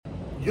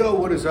Yo,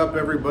 what is up,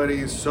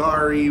 everybody?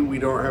 Sorry we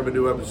don't have a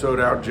new episode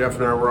out. Jeff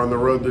and I were on the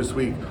road this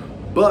week,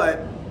 but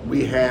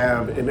we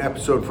have an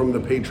episode from the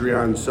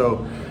Patreon.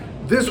 So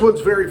this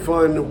one's very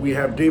fun. We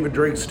have David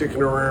Drake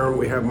sticking around.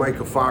 We have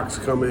Micah Fox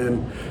come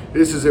in.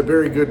 This is a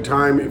very good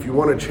time. If you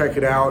want to check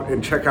it out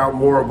and check out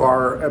more of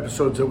our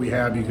episodes that we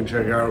have, you can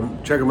check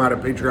them out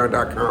at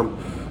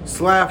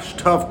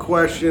patreon.com/tough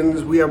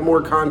questions. We have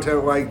more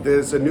content like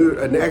this,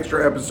 an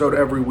extra episode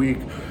every week.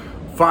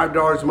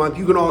 $5 a month.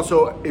 You can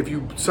also, if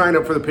you sign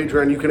up for the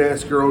Patreon, you can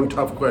ask your own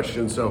tough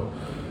questions. So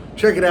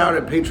check it out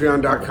at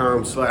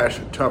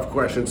patreon.com/tough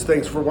questions.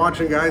 Thanks for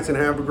watching, guys, and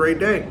have a great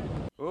day.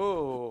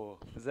 Ooh,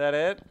 is that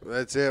it?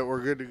 That's it. We're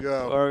good to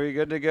go. Are we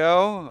good to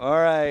go? All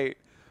right.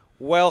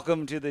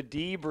 Welcome to the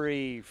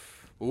Debrief.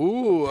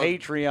 Ooh,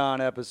 Patreon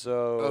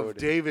episode. Of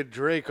David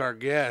Drake, our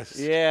guest.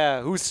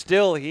 Yeah, who's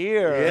still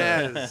here.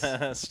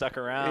 Yes. Stuck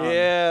around.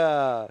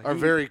 Yeah. Our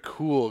very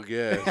cool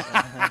guest.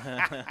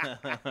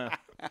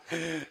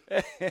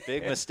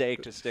 Big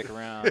mistake to stick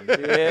around.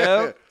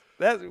 Yeah.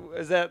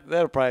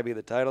 That'll probably be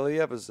the title of the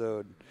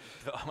episode.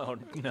 Oh,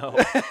 no.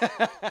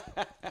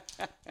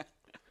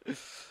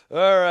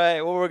 All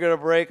right, well, we're going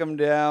to break them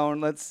down.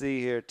 Let's see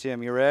here.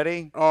 Tim, you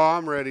ready? Oh,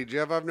 I'm ready,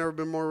 Jeff. I've never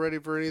been more ready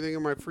for anything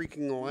in my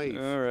freaking life.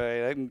 All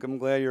right, I'm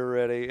glad you're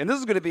ready. And this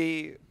is going to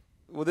be,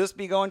 will this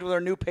be going to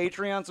our new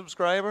Patreon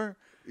subscriber?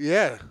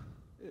 Yeah.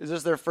 Is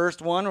this their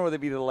first one, or will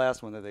it be the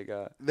last one that they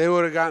got? They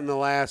would have gotten the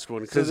last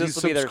one because So he this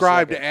will be their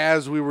subscribed second.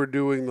 as we were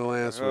doing the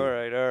last one. All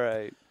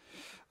right.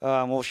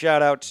 We'll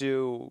shout out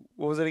to,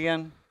 what was it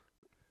again?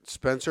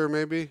 Spencer,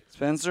 maybe?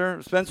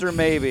 Spencer,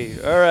 maybe.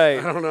 All right.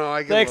 I don't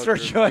know. Thanks for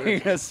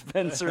joining us,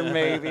 Spencer,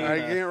 maybe. I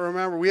can't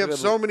remember. We have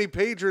so many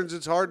patrons,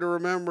 it's hard to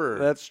remember.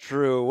 That's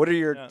true. What are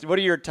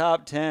your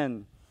top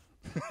 10?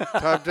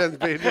 Top 10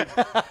 patrons.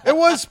 It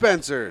was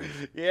Spencer.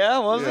 Yeah,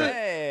 was it?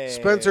 Hey.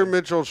 Spencer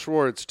Mitchell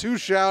Schwartz. 2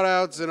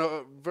 shout-outs.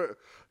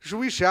 Should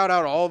we shout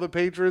out all the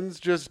patrons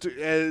just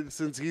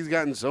since he's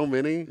gotten so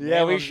many?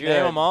 Yeah, we should.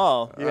 Name them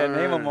all. Yeah,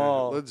 name them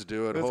all. Let's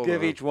do it. Let's Hold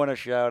give on. each one a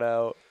shout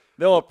out.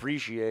 They'll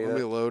appreciate Let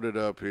me it. load it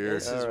up here.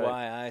 This is All right.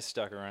 why I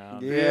stuck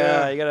around.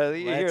 Yeah, you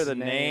hear Let's the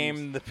names.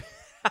 name the.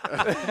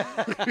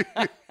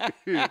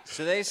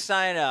 So they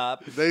sign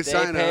up. They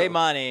sign pay up.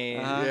 money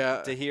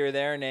Yeah. to hear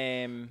their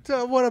name.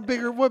 So what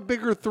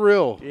bigger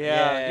thrill.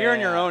 Yeah,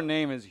 hearing your Yeah. own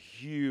name is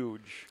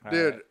huge.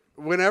 Dude,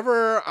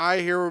 whenever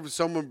I hear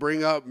someone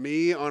bring up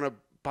me on a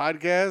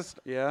podcast,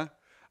 Yeah.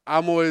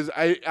 I'm always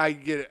I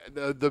get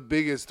the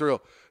biggest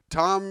thrill.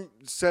 Tom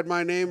said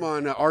my name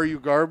on Are You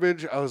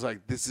Garbage? I was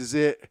like, this is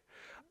it.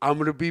 I'm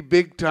gonna be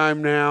big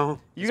time now.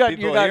 People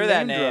you got hear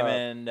that name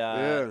name drop.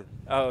 and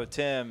oh,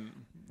 Tim,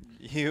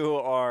 you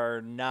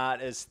are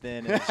not as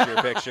thin as your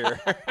picture.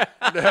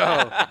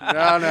 No.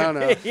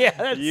 Yeah,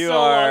 that's You so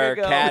long are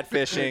ago.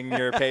 catfishing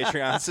your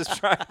Patreon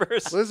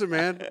subscribers. Listen,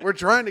 man, we're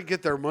trying to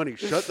get their money.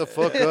 Shut the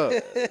fuck up.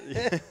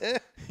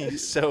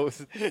 He's so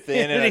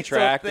thin and He's so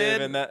attractive,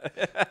 thin. and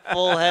that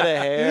Full head of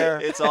hair.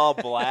 it's all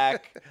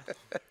black.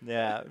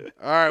 Yeah,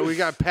 All right, we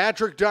got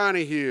Patrick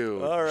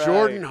Donahue, All right.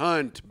 Jordan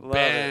Hunt, Love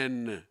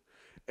Ben,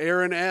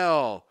 Aaron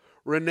L,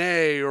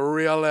 Renee,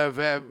 Real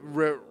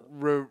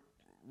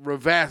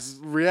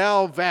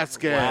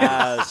Vasquez.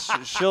 wow,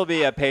 she'll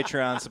be a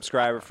Patreon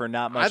subscriber for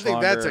not much I think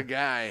longer. that's a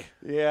guy.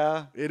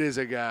 Yeah. It is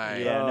a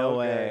guy. Yeah, no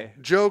Okay. way.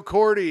 Joe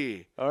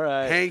Cordy, All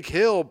right. Hank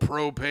Hill,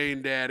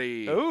 Propane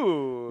Daddy,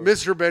 Ooh.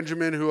 Mr.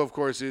 Benjamin, who of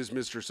course is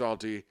Mr.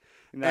 Salty,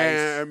 Nice.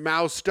 and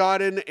Mouse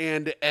Stodden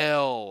and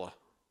L.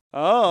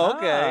 Oh,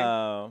 okay.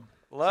 Oh.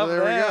 Love So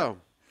there that. we go.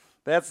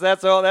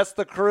 That's all. That's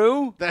the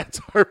crew.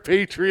 That's our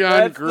Patreon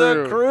That's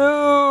crew. the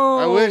crew.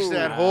 I wish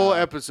that whole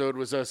episode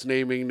was us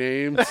naming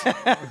names.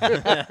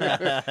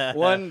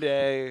 One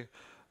day.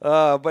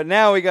 But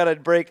now we got to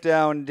break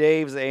down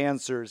Dave's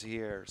answers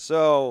here.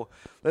 So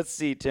let's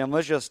see, Tim.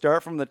 Let's just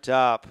start from the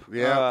top.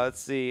 Yeah.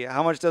 Let's see.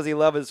 How much does he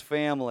love his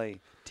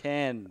family?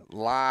 10.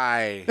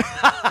 Lie.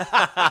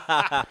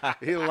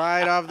 He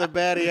lied off the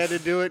bat. He had to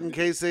do it in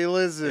case they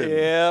listen.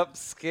 Yep.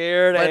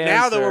 Scared But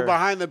now that answer. we're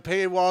behind the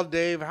paywall,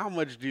 Dave, how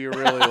much do you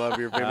really love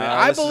your family?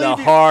 This is a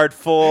hard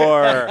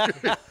 4.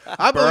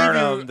 I burn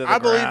 'em believe to you. the I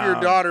believe your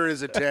ground. daughter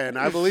is a 10.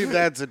 I believe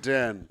that's a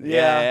 10.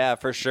 Yeah,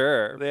 for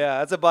sure. Yeah,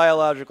 that's a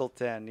biological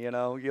 10, you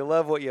know. You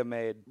love what you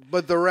made.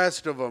 But the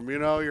rest of them,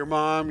 your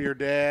mom, your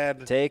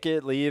dad. Take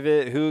it, leave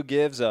it. Who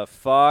gives a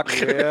fuck?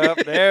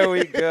 Yep, there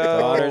we go.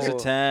 Daughter's a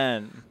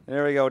 10.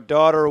 There we go.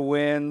 Daughter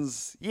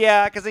wins.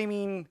 Yeah, because,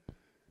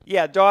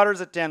 daughter's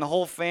a 10. The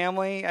whole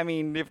family. I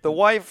mean,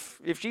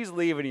 if she's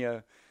leaving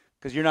you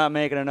because you're not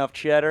making enough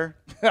cheddar,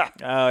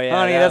 Oh, yeah.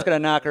 honey, that's going to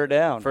knock her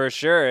down. For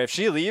sure. If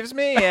she leaves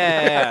me,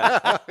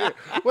 yeah.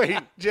 Wait,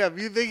 Jeff,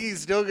 you think he's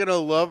still going to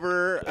love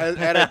her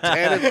at a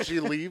 10 if she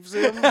leaves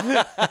him?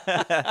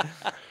 That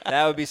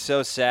would be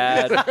so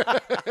sad.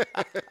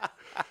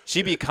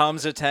 She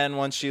becomes a 10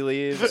 once she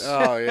leaves.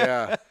 Oh,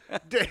 yeah.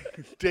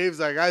 Dave's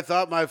like, I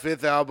thought my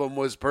 5th album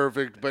was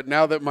perfect, but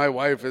now that my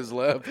wife has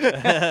left,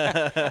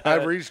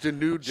 I've reached a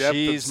new depth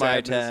She's of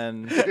my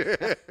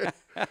sadness.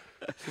 10.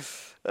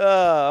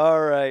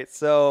 All right.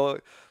 So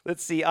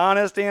Let's see.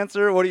 Honest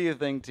answer. What do you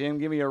think, Tim?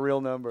 Give me a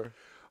real number.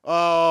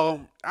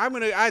 Oh,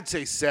 I'd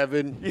say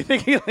 7. You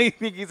think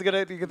he's gonna?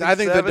 I think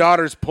 7? the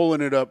daughter's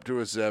pulling it up to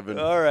a 7.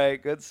 All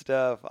right, good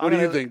stuff. What do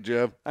you think,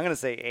 Jeff? I'm gonna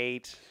say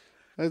 8.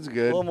 That's A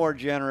good. little more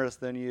generous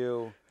than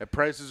you. At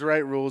Price is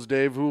Right rules,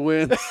 Dave. Who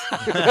wins?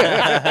 I'm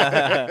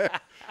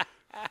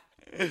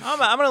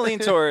going to lean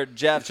toward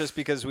Jeff just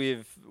because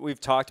we've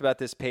talked about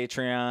this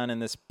Patreon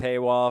and this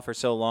paywall for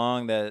so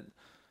long that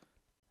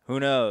who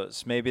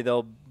knows? Maybe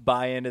they'll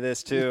buy into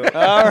this too.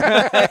 All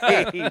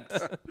right.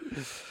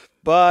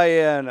 Buy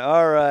in.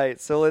 All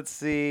right. So let's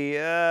see.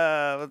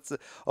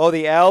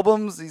 The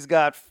albums. He's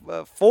got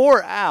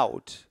 4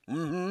 out.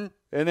 Mm-hmm.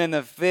 And then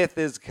the 5th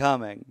is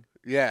coming.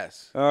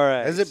 Yes. All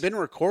right. Has it been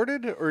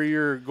recorded, or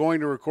you're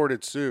going to record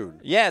it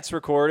soon? Yeah, it's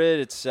recorded.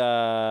 It's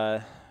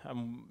the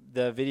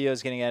video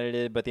is getting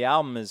edited, but the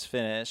album is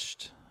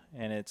finished,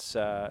 and it's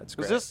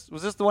great.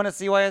 Was this the one at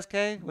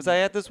CYSK? Was I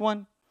at this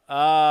one?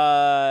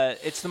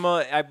 It's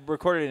I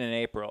recorded it in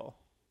April.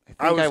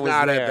 I was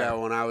not there. at that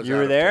one. I was. You out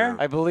were of there? town.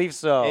 I believe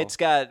so. It's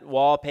got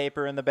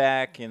wallpaper in the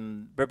back,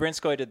 and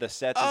Babrinskoy did the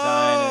set design.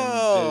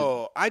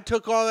 Oh, I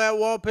took all that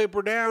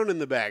wallpaper down in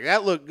the back.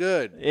 That looked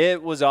good.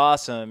 It was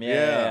awesome. Yeah.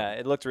 Yeah.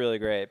 It looked really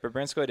great.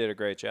 Babrinskoy did a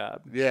great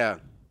job. Yeah.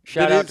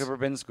 Shout out to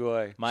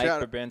Babinskoy. Mike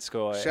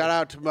Babrinskoy. Shout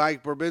out to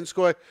Mike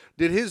Babinskoy.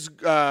 Did his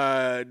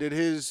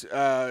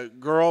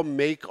girl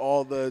make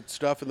all the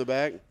stuff in the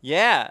back?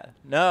 Yeah.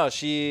 No,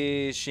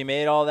 she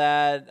made all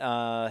that.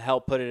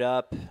 Helped put it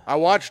up. I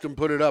watched him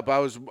put it up. I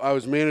was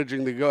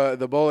managing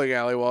the bowling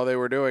alley while they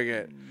were doing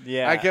it.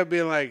 Yeah. I kept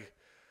being like,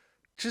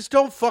 just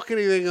don't fuck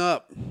anything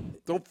up.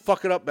 Don't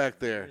fuck it up back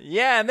there.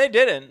 Yeah, and they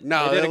didn't.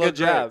 No, they did they a good looked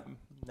great. job.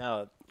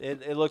 No,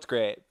 it looked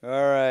great. All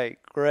right,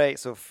 great.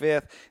 So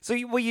 5th. So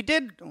you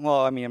did.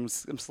 Well, I mean, I'm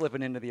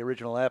slipping into the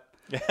original ep.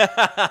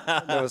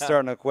 I was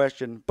starting to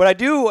question,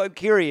 but I'm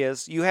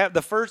curious. You have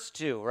the first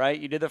 2, right?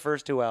 You did the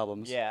first 2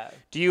 albums. Yeah.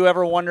 Do you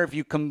ever wonder if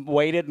you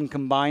waited and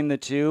combined the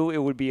 2, it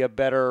would be a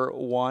better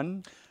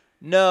one?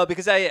 No,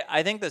 because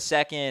I think the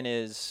second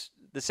is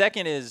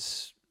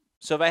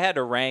so if I had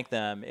to rank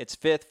them, it's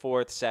 5th,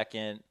 4th,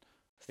 2nd,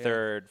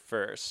 3rd,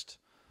 1st.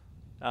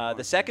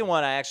 The second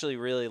one I actually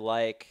really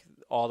like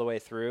all the way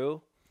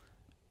through.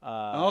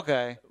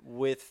 Okay.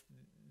 With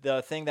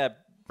the thing that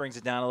brings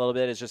it down a little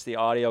bit is just the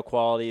audio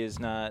quality is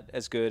not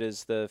as good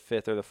as the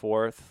 5th or the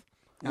 4th.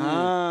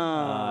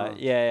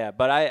 Yeah.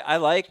 But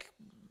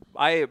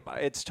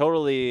it's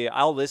totally,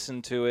 I'll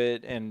listen to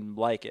it and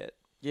like it.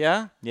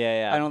 Yeah?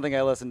 Yeah. I don't think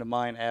I listened to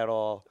mine at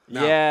all.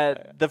 No. Yeah,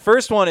 the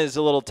first one is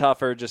a little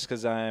tougher just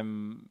because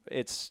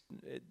it's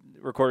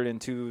recorded in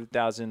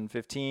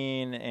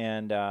 2015,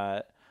 and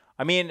I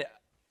mean,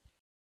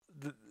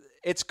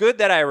 it's good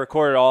that I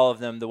recorded all of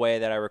them the way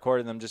that I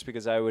recorded them, just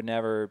because I would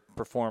never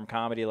perform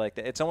comedy like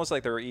that. It's almost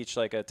like they're each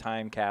like a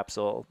time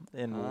capsule.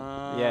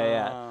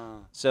 Yeah.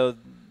 So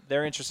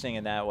they're interesting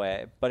in that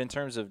way, but in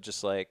terms of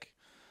just like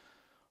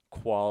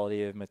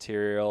quality of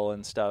material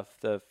and stuff,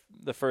 the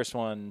first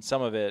one,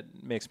 some of it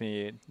makes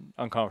me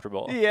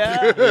uncomfortable.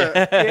 Yeah.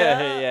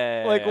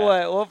 Yeah. Like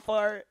what? What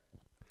part?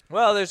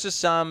 Well, there's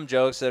just some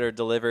jokes that are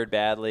delivered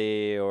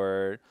badly,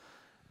 or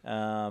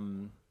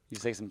You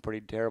say some pretty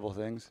terrible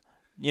things.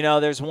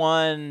 there's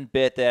one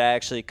bit that I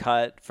actually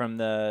cut from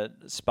the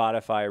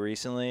Spotify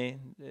recently,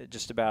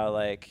 just about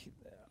like,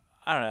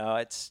 I don't know,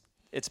 it's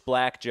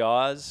Black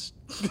Jaws.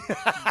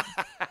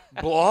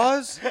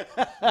 Blaws?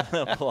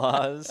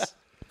 Applause.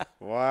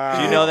 Wow.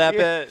 Do you know that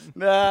bit?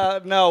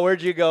 No.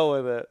 Where'd you go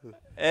with it?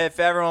 If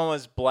everyone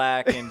was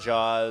black in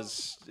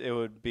Jaws, it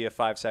would be a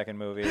 5-second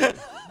movie.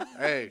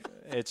 Hey,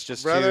 It's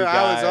just brother, two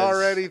guys. I was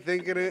already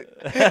thinking it.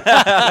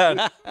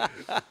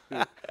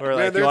 We're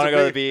like, you want to go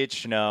to the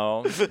beach?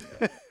 No.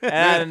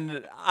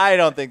 And I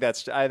don't think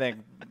I think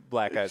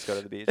black guys go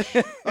to the beach.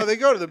 Oh, they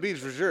go to the beach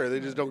for sure. They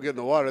just don't get in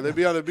the water. They'd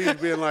be on the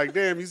beach being like,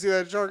 damn, you see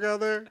that shark out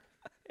there?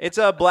 It's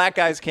a black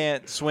guys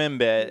can't swim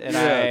bit,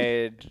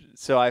 and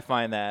so I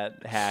find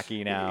that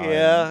hacky now.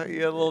 Yeah, and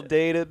you're a little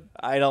dated.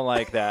 I don't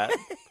like that.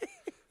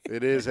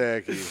 It is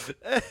hacky.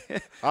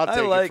 I'll I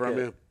take like it from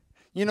you.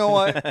 You know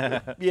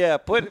what? Yeah,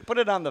 put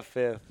it on the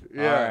 5th.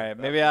 Yeah. All right,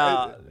 maybe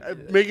I'll.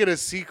 Make it a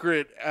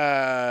secret,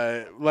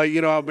 like,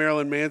 how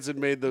Marilyn Manson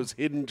made those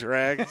hidden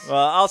tracks.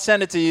 Well, I'll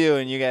send it to you,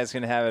 and you guys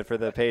can have it for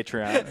the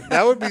Patreon.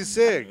 That would be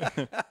sick.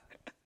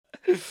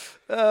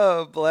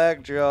 Oh,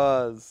 Black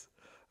Jaws.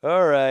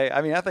 All right.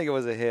 I mean, I think it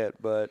was a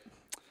hit, but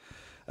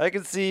I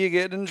can see you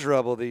getting in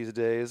trouble these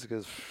days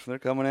because they're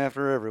coming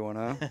after everyone,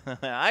 huh?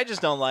 I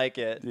just don't like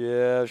it.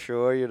 Yeah,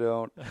 sure you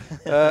don't.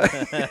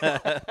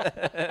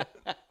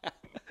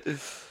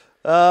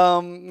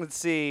 Let's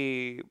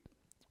see.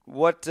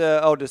 What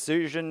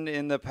decision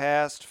in the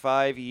past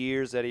 5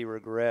 years that he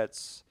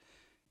regrets?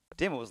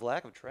 Damn, it was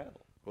lack of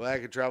travel.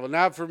 Lack of travel.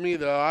 Not for me,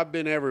 though. I've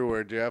been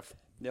everywhere, Jeff.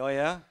 Oh,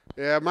 yeah?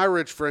 Yeah, my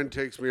rich friend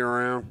takes me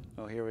around.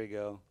 Oh, here we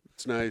go.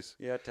 It's nice.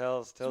 Yeah,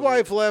 tell us. His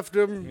wife left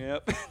him,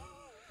 Yep.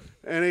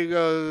 and he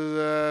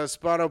goes,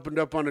 spot opened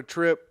up on a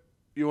trip.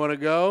 You want to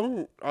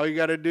go? All you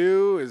got to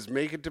do is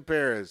make it to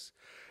Paris.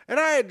 And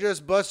I had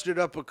just busted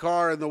up a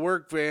car in the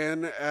work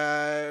van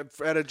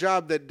at a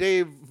job that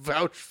Dave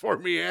vouched for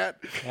me at.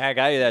 Yeah, I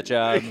got you that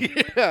job.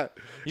 Yeah.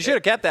 You should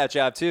have kept that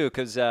job, too,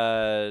 because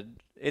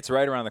it's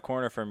right around the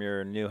corner from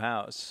your new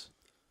house.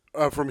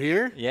 From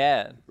here?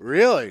 Yeah.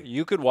 Really?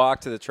 You could walk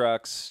to the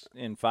trucks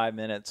in 5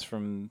 minutes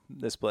from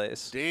this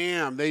place.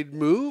 Damn, they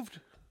moved?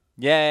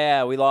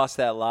 Yeah, we lost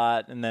that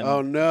lot, and then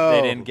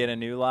they didn't get a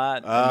new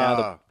lot. And now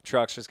the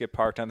trucks just get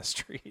parked on the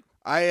street.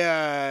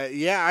 I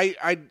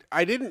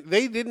didn't.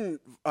 They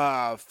didn't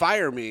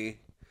fire me.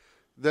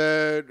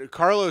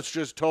 Carlos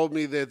just told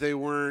me that they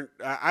weren't.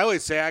 I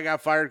always say I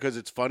got fired because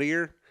it's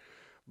funnier,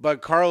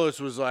 but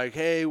Carlos was like,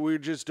 "Hey, we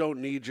just don't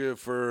need you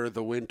for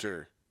the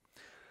winter."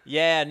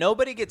 Yeah,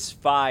 nobody gets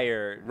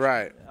fired.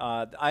 Right.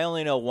 I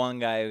only know one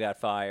guy who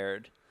got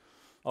fired.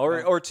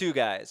 Or two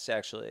guys,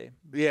 actually.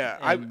 Yeah,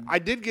 I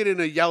did get in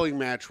a yelling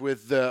match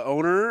with the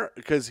owner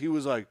because he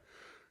was like,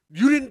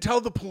 "You didn't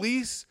tell the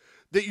police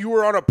that you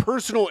were on a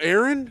personal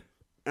errand?"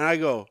 And I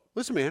go,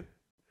 "Listen, man,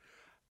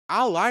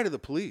 I'll lie to the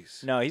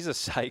police. No, he's a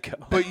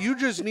psycho. But you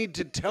just need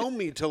to tell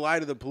me to lie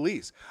to the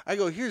police." I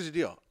go, "Here's the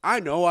deal. I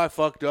know I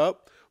fucked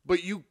up,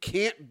 but you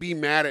can't be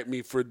mad at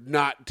me for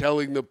not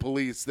telling the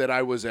police that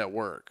I was at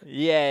work."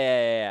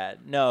 Yeah.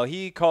 No,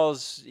 he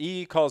calls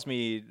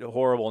me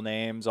horrible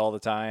names all the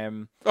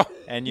time,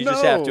 and you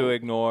just have to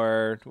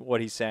ignore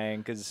what he's saying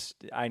because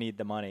I need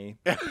the money.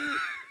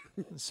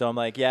 So I'm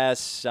like,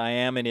 yes, I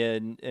am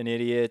an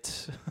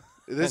idiot.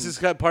 This is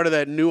kind of part of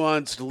that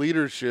nuanced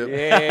leadership.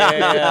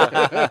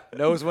 Yeah.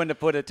 Knows when to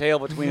put a tail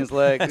between his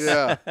legs.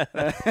 Yeah.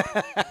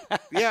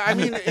 Yeah, I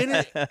mean,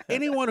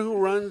 anyone who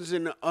runs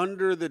an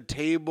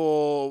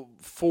under-the-table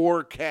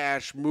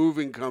for-cash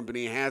moving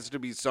company has to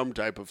be some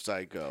type of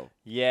psycho.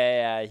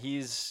 Yeah,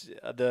 he's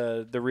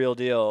the real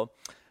deal.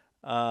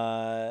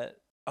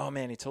 Oh,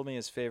 man, he told me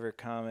his favorite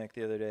comic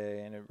the other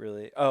day, and it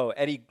really... Oh,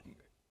 Eddie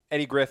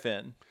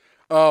Griffin.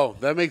 Oh,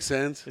 that makes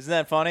sense. Isn't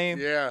that funny?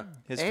 Yeah.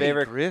 His Eddie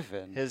favorite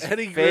Griffin. His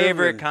Eddie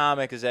favorite Griffin.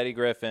 comic is Eddie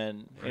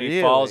Griffin. And Really?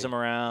 he follows him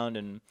around,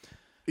 and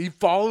He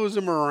follows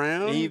him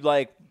around?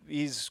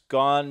 he's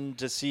gone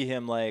to see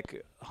him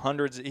like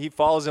hundreds. He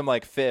follows him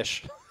like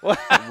fish.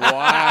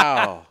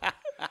 Wow.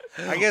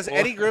 I guess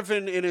Eddie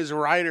Griffin, in his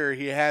rider,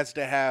 he has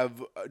to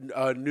have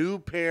a new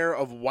pair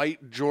of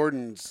white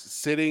Jordans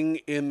sitting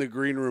in the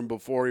green room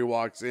before he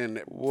walks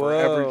in for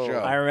every Whoa. show.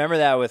 I remember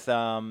that with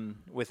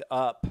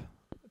Up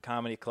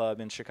Comedy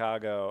Club in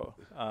Chicago.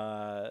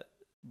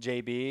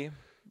 JB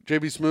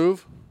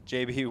Smooth?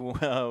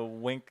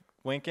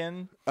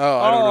 Winkin. Oh,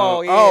 I don't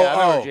know. Yeah, I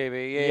know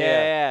JB.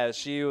 Yeah.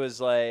 She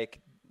was like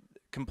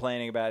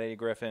complaining about Eddie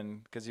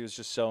Griffin because he was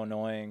just so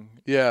annoying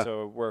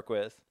to work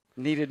with.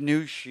 Needed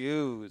new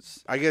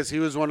shoes. I guess he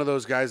was one of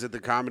those guys at the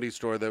Comedy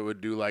Store that would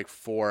do like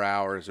 4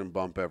 hours and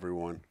bump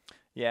everyone.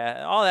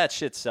 Yeah, all that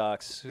shit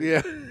sucks.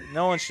 Yeah.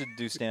 No one should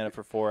do stand-up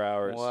for 4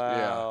 hours.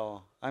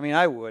 Wow. I mean,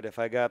 I would if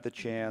I got the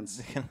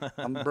chance.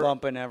 I'm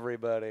bumping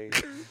everybody.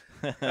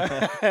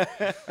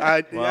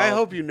 I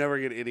hope you never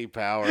get any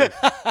power.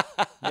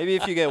 Maybe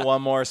if you get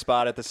one more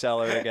spot at the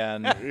Cellar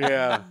again,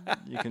 Yeah.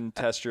 you can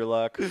test your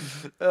luck.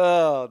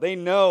 Oh, they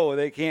know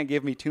they can't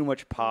give me too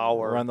much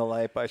power. Run the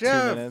light by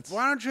Jeff, 2 minutes.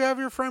 why don't you have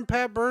your friend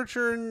Pat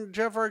Bircher and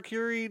Jeff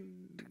Arcuri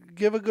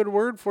give a good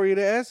word for you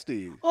to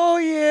Esty? Oh,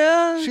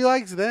 yeah? She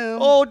likes them.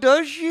 Oh,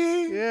 does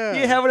she? Yeah.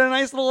 You having a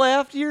nice little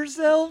laugh to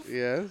yourself?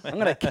 Yes. I'm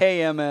going to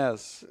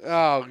KMS.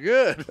 Oh,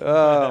 good.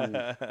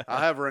 I'll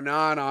have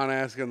Renan on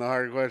asking the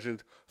hard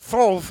questions.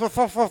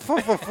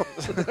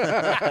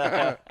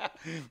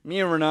 Me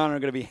and Renan are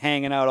going to be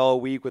hanging out all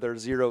week with our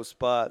 0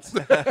 spots.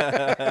 Two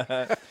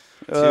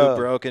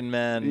broken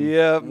men.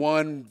 Yep.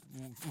 One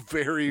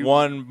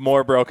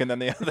more broken than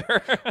the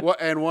other.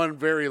 and one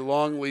very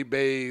longly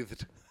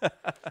bathed.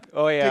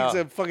 Oh, yeah. Takes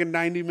a fucking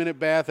 90-minute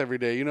bath every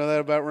day. You know that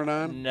about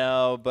Renan?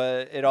 No,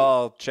 but it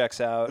all checks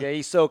out. Yeah,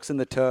 he soaks in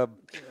the tub.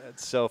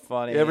 It's so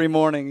funny. Every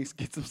morning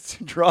he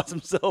draws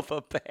himself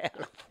a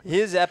bath.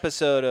 His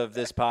episode of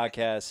this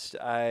podcast,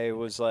 I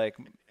was like,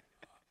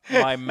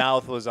 my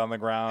mouth was on the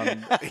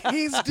ground.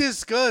 He's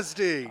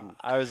disgusting.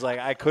 I was like,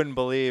 I couldn't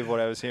believe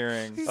what I was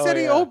hearing. He said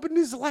he opened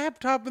his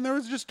laptop and there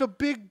was just a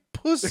big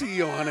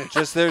pussy on it.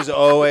 Just there's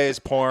always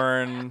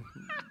porn.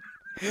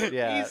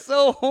 Yeah. He's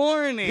so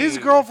horny. His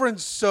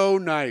girlfriend's so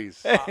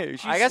nice. Hey,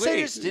 I guess I sweet.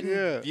 just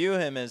didn't view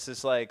him as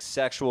this like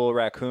sexual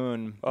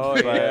raccoon. Oh,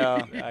 but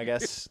yeah. I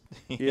guess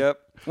Yep.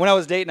 When I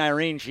was dating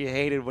Irene, she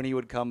hated when he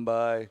would come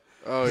by.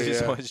 Oh, he's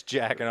yeah. always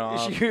jacking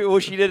off.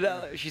 She did.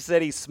 She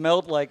said he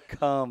smelled like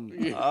cum,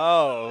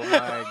 Oh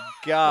my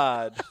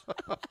God,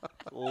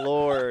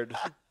 Lord.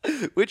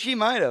 which he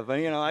might have.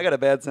 You know, I got a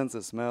bad sense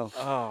of smell.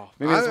 Oh,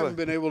 Maybe I that's haven't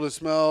been able to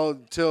smell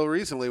till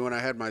recently when I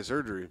had my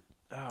surgery.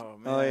 man.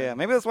 Oh yeah,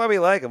 maybe that's why we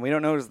like him. We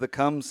don't notice the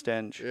cum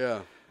stench.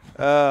 Yeah.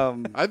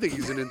 I think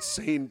he's an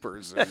insane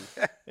person.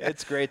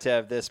 It's great to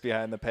have this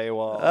behind the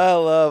paywall. I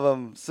love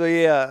him. So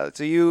yeah,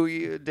 so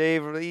you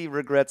Dave, he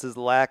regrets his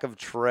lack of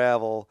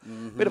travel.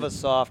 Bit of a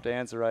soft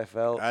answer, I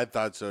felt. I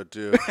thought so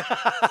too.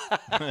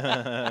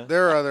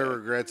 There are other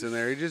regrets in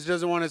there. He just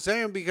doesn't want to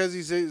say them because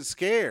he's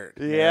scared.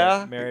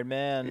 Yeah, Married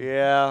man.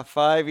 yeah,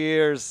 5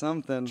 years,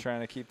 something.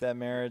 Trying to keep that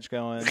marriage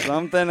going.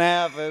 Something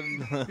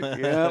happened.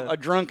 Yeah, a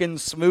drunken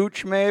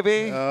smooch,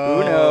 maybe. Oh.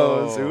 Who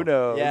knows? Who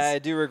knows? Yeah, I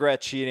do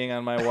regret cheating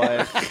on my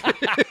wife.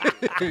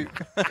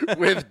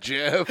 With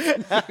Jeff.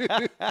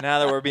 Now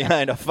that we're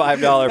behind a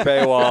 $5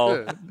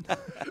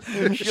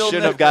 paywall,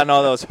 shouldn't have gotten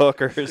all those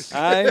hookers.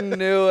 I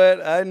knew it.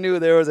 I knew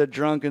there was a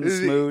drunken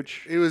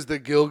smooch. He was the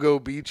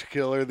Gilgo Beach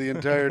killer the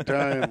entire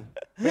time.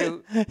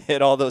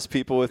 Hit all those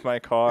people with my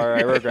car.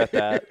 I regret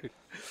that.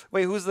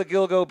 Wait, who's the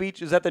Gilgo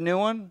Beach? Is that the new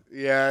one?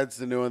 Yeah, it's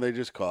the new one. They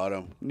just caught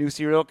him. New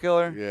serial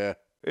killer? Yeah.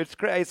 It's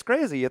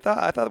crazy. I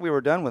thought we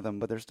were done with them,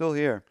 but they're still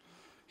here.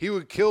 He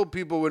would kill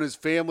people when his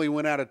family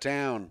went out of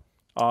town.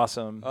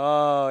 Awesome.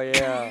 Oh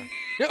yeah.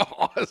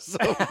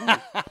 Awesome.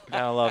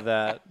 I love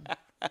that.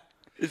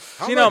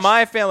 You know,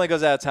 my family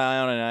goes out of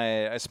town,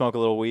 and I smoke a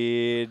little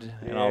weed,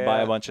 and I'll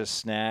buy a bunch of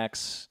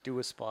snacks. Do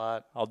a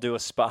spot. I'll do a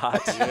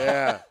spot.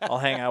 Yeah. I'll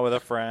hang out with a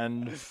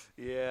friend.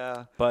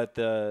 Yeah. But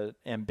the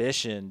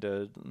ambition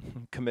to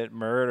commit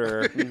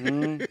murder,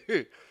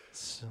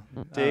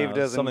 Dave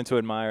doesn't. something to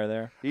admire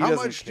there. He How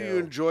doesn't much do you kill.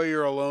 enjoy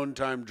your alone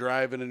time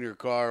driving in your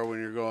car when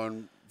you're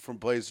going from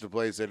place to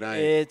place at night?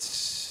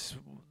 It's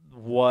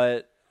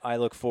what I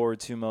look forward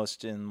to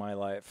most in my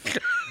life.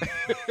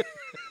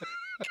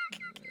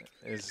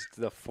 Is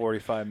the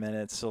 45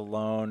 minutes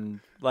alone.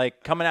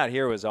 Like, coming out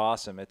here was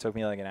awesome. It took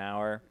me like an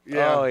hour.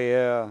 Yeah. Oh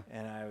yeah.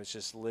 And I was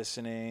just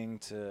listening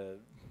to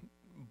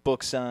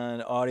books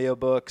on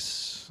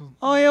audiobooks.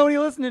 Oh yeah. What are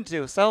you listening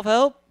to?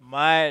 Self-help?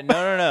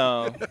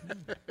 No.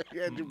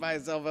 You had to buy a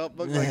self-help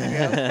book like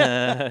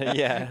that?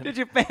 Yeah. Did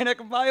you panic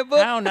and buy a book?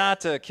 How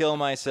not to kill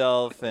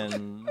myself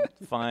and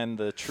find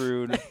the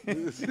true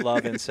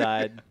love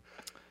inside.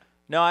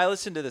 No, I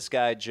listened to this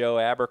guy, Joe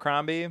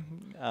Abercrombie.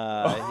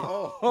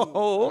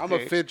 Oh, I'm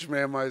a Fitch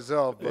man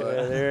myself, but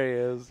Yeah, there he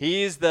is.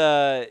 He's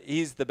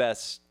the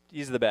best.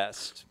 He's the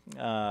best.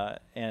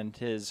 And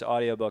his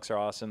audiobooks are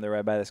awesome. They're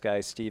read by this guy,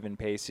 Stephen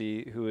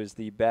Pacey, who is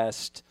the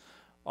best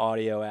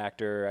audio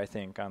actor, I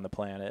think, on the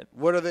planet.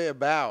 what are they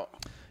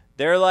about?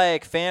 They're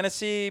like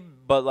fantasy,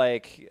 but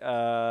like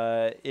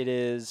it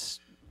is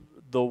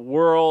the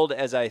world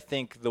as I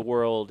think the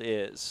world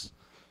is.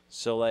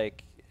 So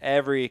like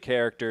every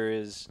character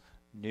is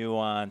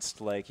nuanced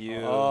like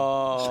you.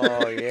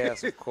 Oh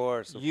yes, of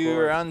course.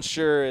 You're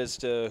unsure as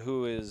to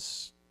who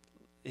is.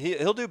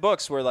 He'll do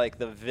books where like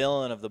the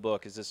villain of the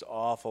book is this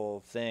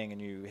awful thing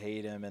and you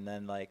hate him, and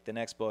then like the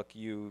next book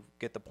you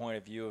get the point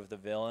of view of the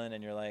villain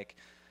and you're like,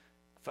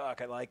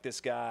 fuck, I like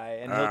this guy.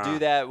 And he'll do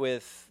that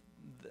with,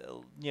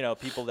 you know,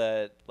 people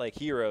that like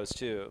heroes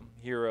too.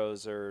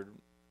 Heroes are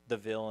the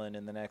villain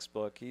in the next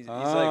book. He's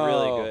like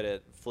really good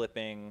at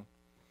flipping.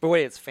 But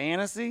wait, it's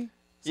fantasy?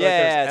 So Yeah, like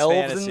there's it's elves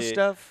fantasy. and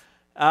stuff?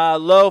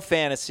 Low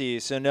fantasy,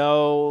 so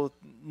no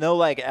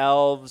like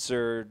elves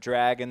or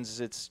dragons.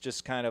 It's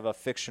just kind of a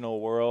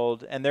fictional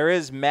world, and there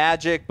is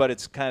magic, but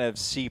it's kind of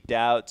seeped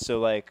out.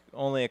 So like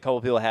only a couple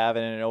people have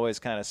it, and it always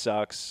kind of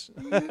sucks.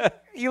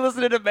 You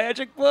listen to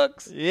magic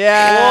books?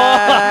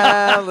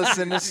 Yeah,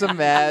 listen to some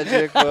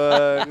magic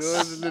books.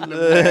 Listening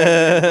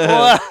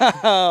to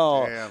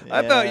Wow. Damn.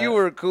 I thought Yeah. you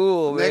were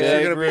cool, Next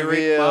man. you're gonna be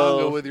reading reveal.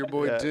 manga with your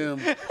boy Tim.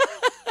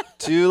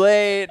 Too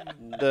late.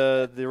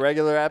 The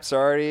regular app's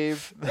already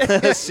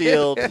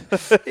sealed.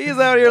 He's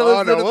out here Oh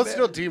listening no, to we'll ma-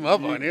 still team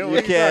up on you. You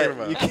What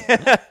are you talking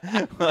can't.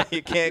 about? Well,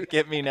 you can't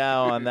get me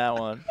now on that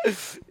one.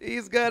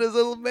 He's got his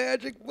little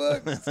magic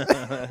books.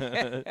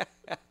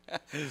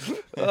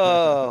 Oh,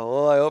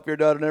 well, I hope your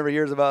daughter never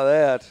hears about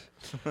that.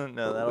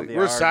 No, that'll be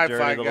We're our sci-fi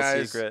dirty little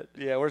guys. secret.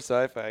 Yeah, we're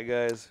sci-fi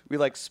guys. We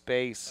like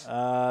space.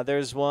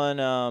 There's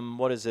one.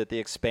 What is it? The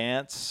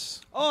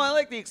Expanse. Oh, I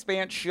like the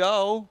Expanse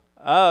show.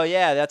 Oh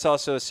yeah, that's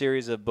also a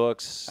series of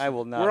books. I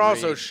will not We're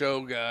also read.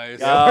 show guys.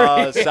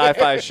 Oh,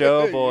 sci-fi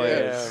show boys.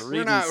 Yeah, We're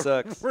reading not,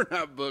 sucks. We're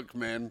not book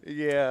men.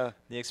 Yeah.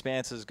 The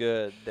Expanse is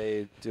good.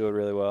 They do it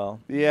really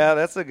well. Yeah,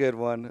 that's a good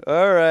one.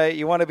 All right,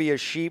 you want to be a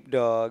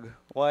sheepdog.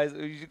 Why?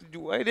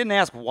 I didn't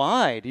ask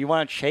why. Do you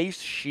want to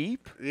chase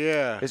sheep?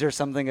 Yeah. Is there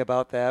something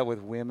about that with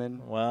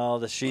women? Well,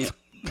 the sheep.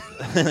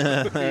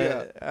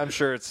 Yeah. I'm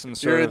sure it's some You're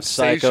sort of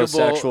insatiable.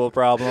 psychosexual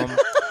problem.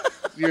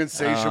 Your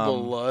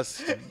insatiable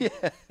lust.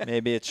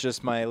 Maybe it's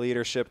just my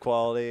leadership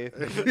quality.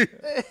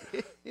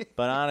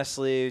 But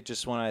honestly,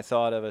 just when I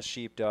thought of a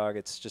sheepdog,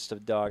 it's just a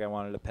dog I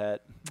wanted to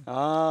pet.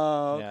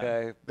 Oh, Yeah.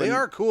 okay. They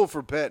are cool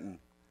for petting.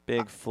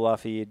 Big,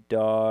 fluffy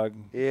dog.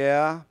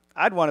 Yeah,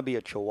 I'd want to be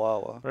a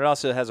Chihuahua. But it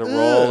also has a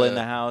roll in Ugh.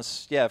 the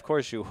house. Yeah, of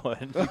course you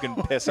would. You can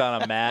piss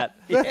on a mat.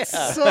 That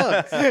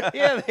sucks.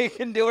 Yeah, they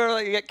can do it.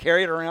 Like you get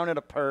carried around in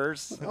a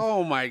purse.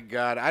 Oh my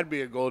god, I'd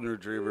be a golden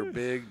retriever,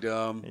 big,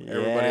 dumb.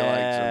 Everybody likes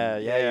Yeah,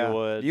 them. yeah, you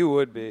would. You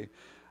would be.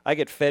 I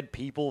get fed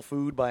people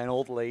food by an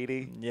old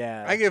lady.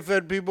 Yeah. I get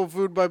fed people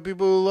food by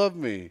people who love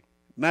me,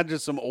 not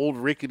just some old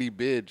rickety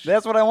bitch.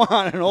 That's what I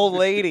want, an old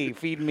lady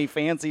feeding me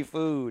fancy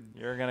food.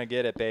 You're going to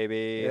get it,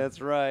 baby. That's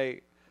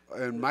right.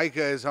 And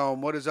Micah is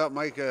home. What is up,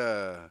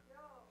 Micah?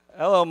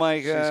 Hello,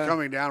 Micah. She's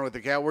coming down with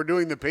the cat. We're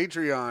doing the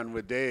Patreon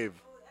with Dave.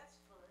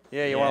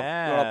 Yeah, you want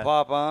to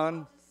pop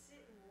on?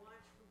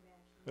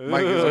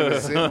 Micah's going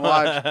to sit and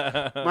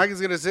watch. Micah's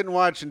going to sit and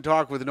watch and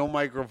talk with no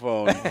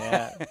microphone.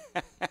 Yeah.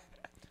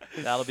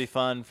 That'll be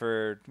fun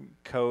for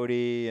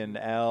Cody and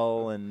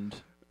Elle and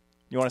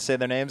you want to say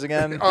their names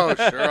again? Oh,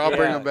 sure. I'll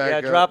bring them back Yeah,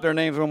 up. drop their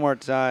names one more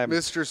time.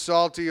 Mr.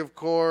 Salty, of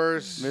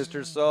course.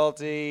 Mr.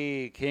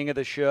 Salty, king of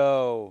the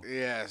show.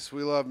 Yes,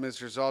 we love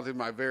Mr. Salty,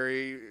 my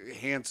very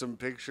handsome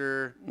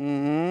picture.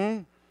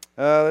 Mm-hmm.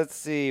 Let's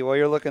see. While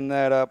you're looking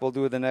that up, we'll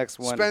do the next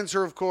one.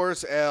 Spencer, of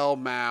course, L,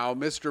 Mao,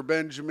 Mr.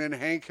 Benjamin,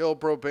 Hank Hill,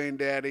 Propane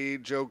Daddy,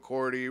 Joe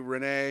Cordy,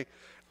 Renee,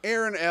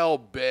 Aaron L,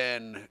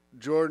 Ben,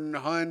 Jordan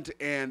Hunt,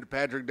 and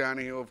Patrick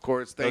Donahue, of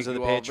course. Thank Those are you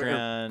the all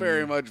Patreon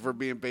very much for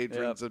being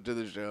patrons to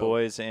the show.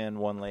 Boys and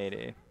one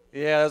lady.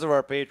 Yeah, those are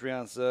our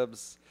Patreon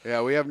subs.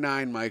 Yeah, we have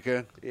 9,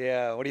 Micah.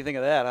 Yeah, what do you think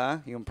of that, huh?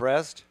 You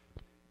impressed?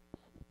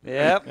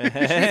 Yep.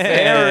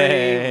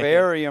 Very,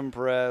 very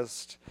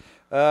impressed.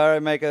 All right,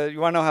 Micah, you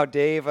want to know how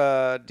Dave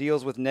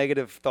deals with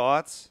negative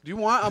thoughts? Do you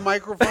want a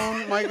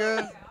microphone,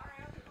 Micah?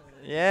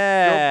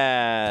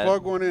 Yeah.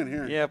 Plug one in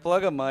here. Yeah,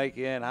 plug a mic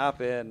in,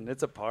 hop in.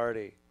 It's a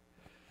party.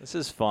 This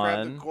is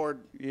Grab the fun. cord.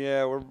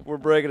 Yeah, we're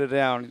breaking it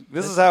down.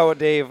 This is how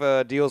Dave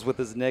deals with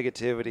his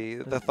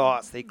negativity. The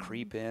thoughts, they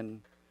creep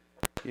in.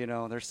 You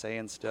know, they're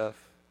saying stuff.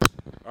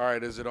 All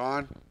right, is it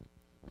on?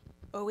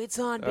 Oh, it's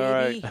on, All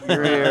right, baby.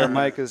 you're here.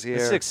 Micah's here.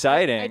 This is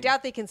exciting. I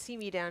doubt they can see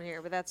me down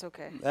here, but that's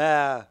okay.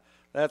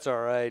 That's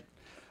all right.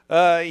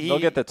 They'll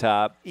get the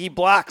top. He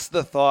blocks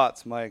the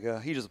thoughts,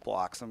 Micah. He just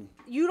blocks them.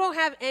 You don't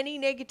have any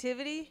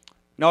negativity?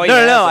 No, he No,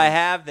 has them. I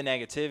have the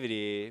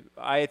negativity.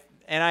 I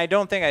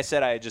don't think I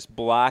said I just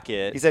block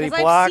it. He said he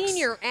Because blocks. I've seen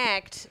your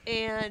act,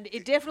 and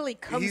it definitely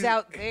comes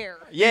out there.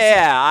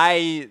 Yeah,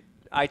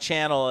 I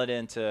channel it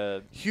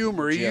into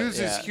Humor. He Yeah,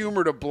 uses yeah.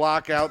 humor to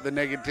block out the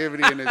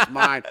negativity in his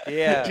mind.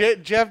 Yeah.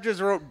 Jeff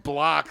just wrote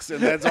blocks, and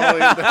that's all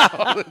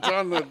that's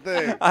on the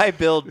thing. I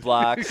build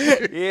blocks.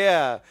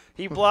 Yeah,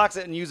 he blocks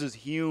it and uses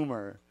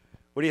humor.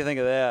 What do you think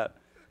of that?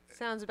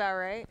 Sounds about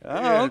right.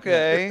 Oh,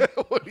 okay.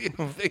 What do you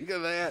think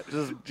of that?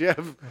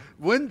 Jeff,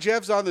 when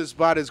Jeff's on the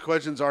spot, his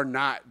questions are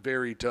not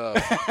very tough.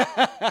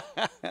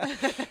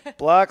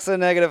 Blocks the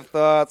negative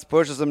thoughts,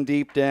 pushes them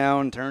deep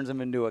down, turns them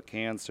into a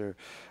cancer.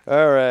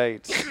 All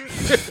right.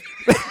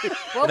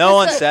 No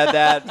one said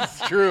that.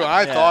 It's true.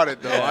 I thought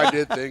it, though. I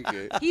did think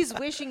it. He's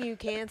wishing you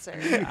cancer.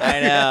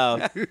 I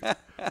know.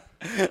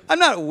 I'm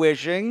not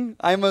wishing.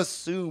 I'm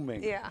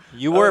assuming. Yeah.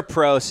 You were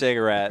pro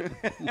cigarette.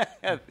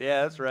 Yeah,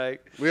 that's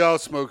right. We all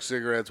smoke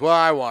cigarettes. Well,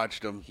 I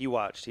watched them. He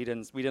watched. We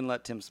didn't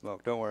let Tim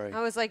smoke. Don't worry.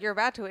 I was like, you're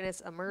about to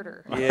witness a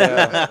murder.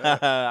 Yeah.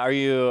 Are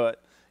you?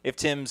 If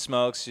Tim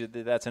smokes,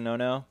 that's a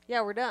no-no.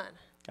 Yeah, we're done.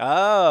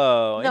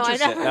 Oh, No, I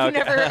interesting.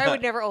 never, Okay. I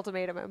would never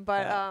ultimatum him,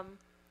 but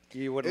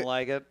You wouldn't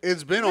like it?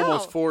 It's been no,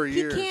 almost 4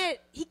 years.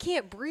 He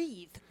can't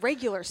breathe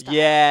regular stuff.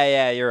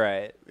 Yeah, you're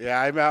right.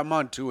 Yeah, I'm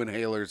on 2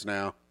 inhalers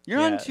now. You're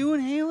Yeah. on 2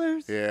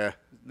 inhalers? Yeah.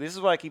 This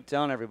is what I keep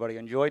telling everybody.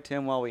 Enjoy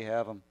Tim while we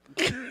have him.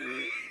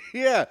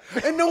 Yeah.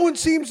 And no one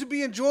seems to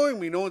be enjoying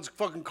me. No one's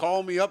fucking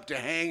calling me up to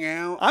hang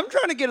out. I'm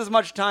trying to get as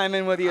much time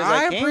in with you as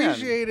I can.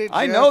 appreciate it,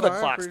 I Jeff. know the I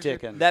clock's appreciate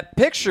ticking. That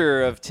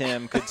picture of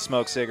Tim could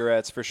smoke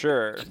cigarettes for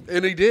sure.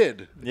 And he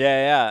did.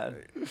 Yeah.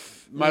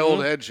 My old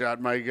headshot,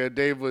 Mike.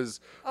 Dave was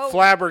Oh.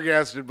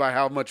 flabbergasted by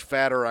how much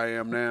fatter I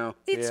am now.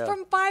 It's Yeah.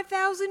 from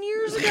 5,000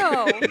 years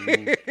ago.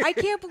 I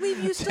can't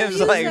believe you still Tim's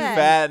use like that.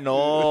 fat and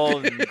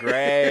old and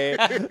gray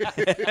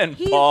and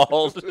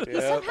bald. He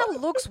somehow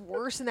looks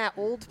worse in that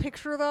old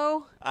picture,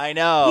 though. I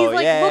know. He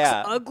looks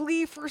yeah.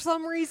 ugly for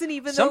some reason,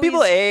 even Some though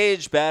people he's,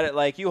 age bad.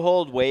 Like you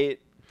hold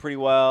weight pretty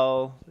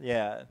well.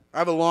 Yeah. I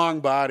have a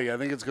long body. I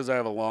think it's because I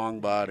have a long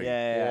body.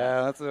 Yeah.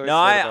 Yeah, that's what I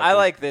No, said about I you.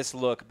 like this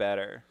look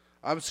better.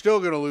 I'm still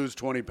gonna lose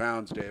 20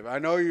 pounds, Dave. I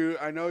know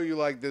you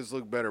like this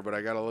look better, but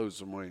I gotta lose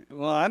some weight.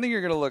 Well, I think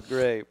you're going to look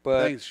great.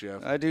 But Thanks,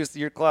 Jeff. I do.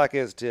 Your clock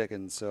is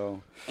ticking,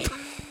 so.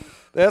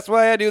 That's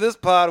why I do this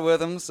pod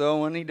with him,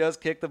 so when he does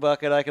kick the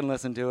bucket, I can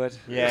listen to it.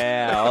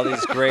 Yeah, all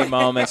these great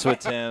moments with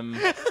Tim.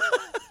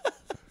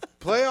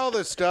 Play all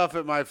this stuff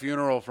at my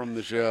funeral from the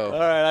All show.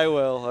 right, I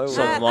will.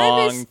 So I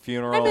long miss-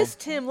 funeral. I miss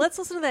Tim. Let's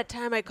listen to that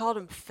time I called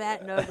him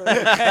fat and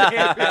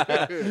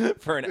ugly.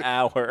 for an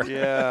hour.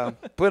 Yeah.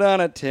 Put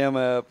on a Tim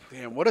app.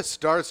 Damn, what a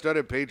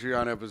star-studded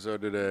Patreon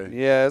episode today.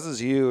 Yeah, this is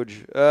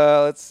huge.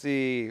 Let's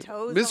see.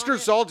 Toes Mr. on it.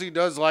 Salty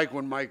does like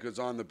when Mike is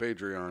on the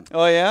Patreon.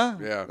 Oh, yeah?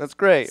 Yeah. That's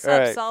great. Sup, All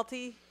right.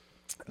 salty?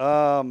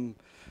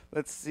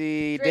 Let's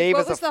see. Drake, Dave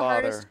what is a was the father.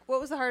 hardest?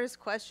 What was the hardest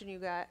question you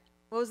got?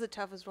 What was the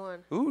toughest one?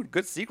 Ooh,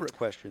 good secret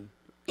question.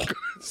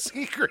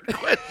 Secret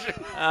question.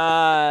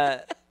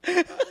 I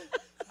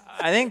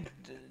think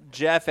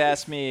Jeff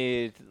asked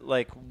me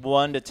like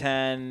 1 to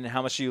 10,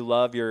 how much you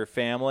love your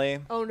family.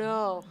 Oh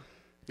no.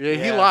 Yeah,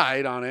 he Yeah.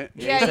 lied on it.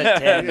 He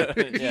said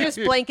 10. You just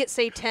blanket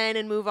say 10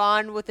 and move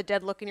on with a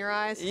dead look in your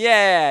eyes.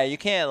 Yeah, you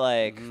can't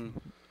like.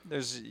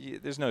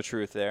 There's no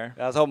truth there.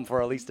 I was hoping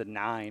for at least a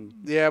 9.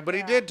 Yeah, but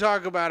he did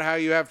talk about how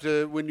you have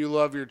to, when you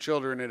love your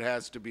children, it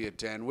has to be a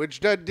 10, which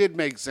did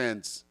make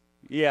sense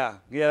Yeah,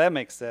 that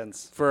makes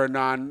sense. for a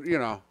non, you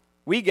know.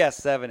 We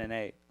guessed 7 and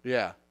 8.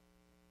 Yeah.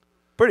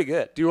 Pretty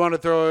good. Do you want to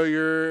throw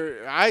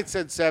your? I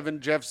said 7.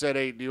 Jeff said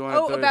 8. Do you want to?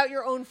 Oh, throw about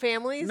your own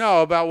families?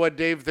 No, about what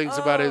Dave thinks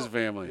about his Oh.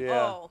 family.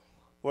 Yeah. Oh,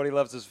 What he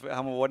loves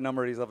what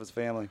number he loves his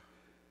family.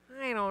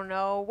 I don't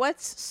know.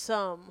 What's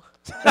some?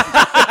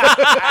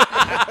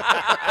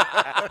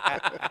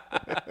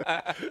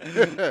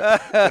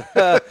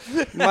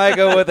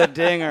 Micah with a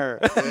dinger.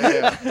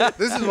 Yeah.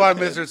 This is why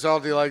Mr.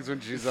 Salty likes when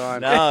she's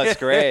on. No, it's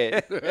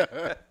great.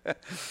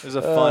 There's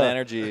a fun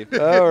energy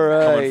All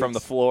right. coming from the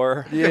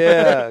floor.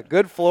 Yeah,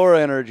 good floor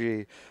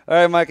energy. All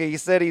right, Micah. He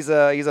said he's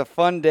a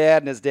fun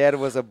dad, and his dad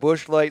was a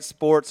Busch Light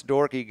sports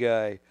dorky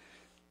guy.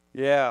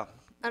 Yeah.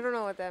 I don't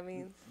know what that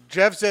means.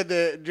 Jeff said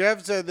that.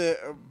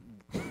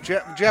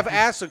 Jeff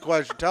asked a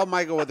question. Tell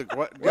Michael what the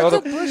question. What's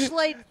a Busch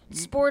Light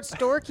sports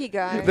dorky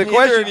guy? The Neither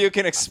question of you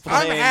can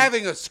explain. I'm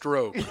having a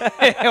stroke.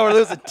 We're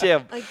losing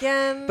Tim.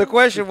 Again. The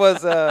question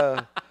was,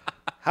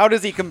 how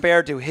does he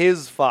compare to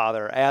his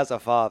father as a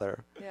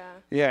father? Yeah.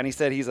 Yeah, and he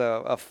said he's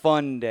a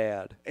fun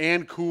dad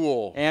And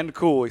cool. and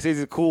cool. He says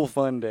he's a cool,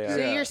 fun dad. So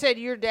Yeah. you said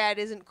your dad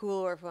isn't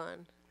cool or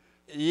fun.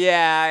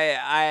 Yeah,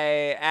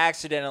 I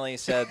accidentally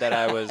said that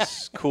I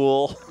was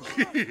cool,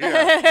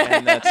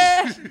 and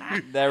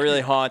that really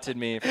haunted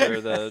me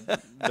for the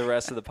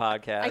rest of the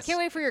podcast. I can't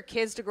wait for your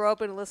kids to grow up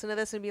and listen to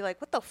this and be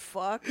like, "What the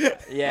fuck?"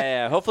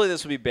 Yeah. Hopefully,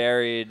 this will be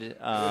buried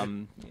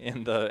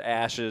in the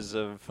ashes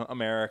of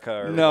America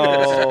or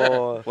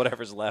No.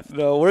 whatever's left.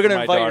 No, we're for gonna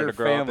my invite daughter your to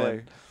grow up family.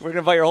 in. We're gonna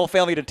invite your whole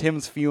family to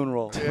Tim's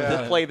funeral.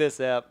 Yeah. Play this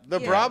app. The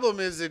Yeah. problem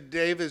is that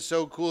Dave is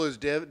so cool, his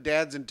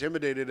dad's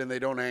intimidated, and they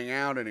don't hang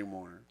out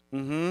anymore.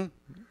 Mm-hmm.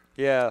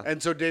 Yeah.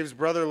 And so Dave's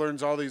brother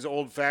learns all these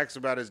old facts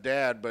about his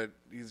dad, but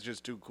he's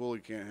just too cool, he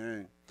can't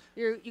hang.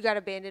 You got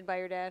abandoned by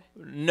your dad.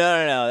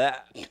 No.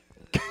 That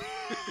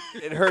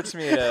it hurts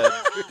me to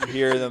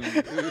hear them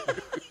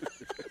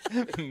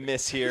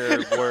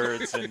mishear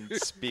words and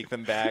speak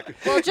them back.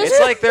 Well, just-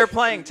 It's like they're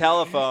playing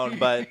telephone,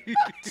 but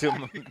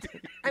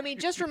I mean,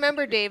 just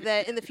remember, Dave,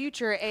 that in the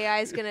future, AI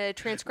is going to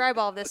transcribe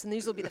all of this, and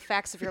these will be the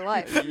facts of your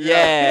life.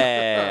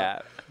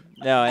 yeah.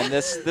 No, and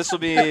this will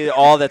be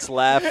all that's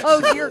left. Oh,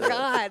 dear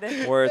God.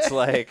 Where it's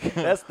like,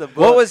 That's the book.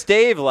 what was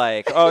Dave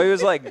like? Oh, he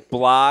was like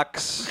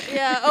blocks.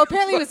 Yeah. Oh,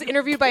 apparently he was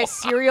interviewed by a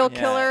serial Yeah.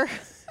 killer.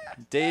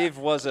 Dave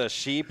was a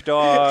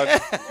sheepdog.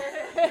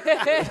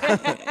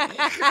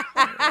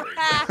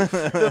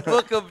 the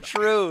book of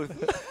truth.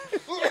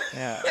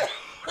 Yeah.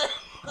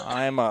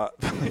 I'm a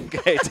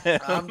okay, Tim.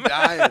 I'm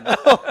dying.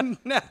 Oh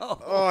no!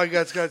 Oh, my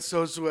God's got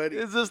so sweaty.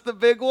 Is this the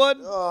big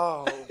one?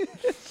 Oh.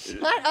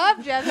 Shut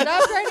up, Jeff.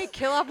 Stop trying to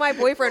kill off my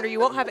boyfriend, or you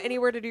won't have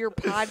anywhere to do your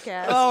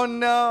podcast. Oh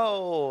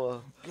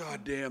no!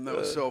 God damn, that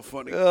was so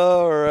funny.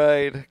 All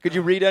right. Could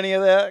you read any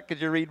of that? Could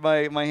you read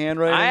my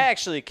handwriting? I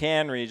actually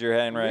can read your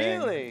handwriting.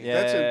 Really?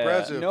 Yeah. That's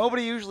impressive.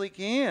 Nobody usually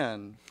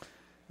can.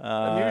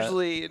 Uh,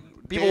 Usually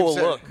people Dave will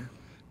said- look.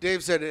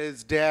 Dave said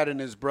his dad and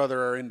his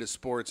brother are into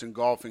sports and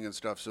golfing and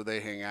stuff, so they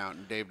hang out.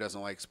 And Dave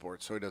doesn't like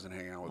sports, so he doesn't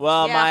hang out with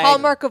well, Yeah, my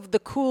hallmark of the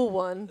cool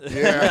one. them.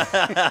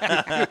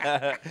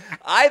 Yeah.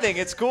 I think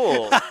it's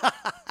cool.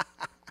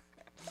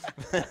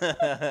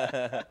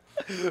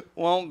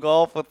 Won't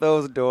golf with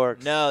those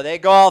dorks. No, they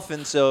golf,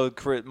 and so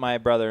my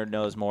brother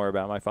knows more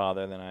about my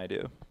father than I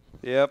do.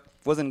 Yep.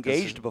 Was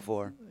engaged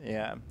before.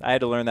 Yeah, I had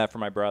to learn that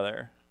from my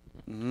brother.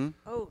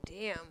 Oh,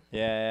 damn.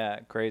 Yeah,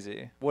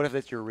 crazy. What if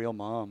it's your real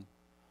mom?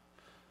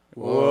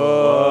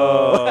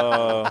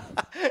 Whoa.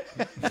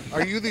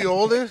 Are you the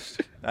oldest?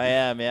 I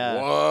am,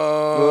 yeah.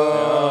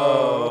 Whoa.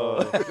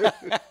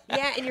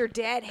 Yeah, and your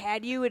dad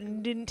had you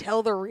and didn't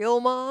tell the real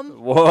mom?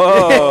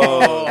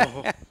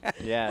 Whoa.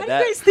 Yeah, How do that.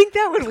 you guys think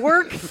that would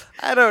work?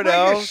 I don't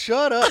Micah, know.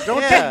 shut up.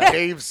 Don't Yeah. take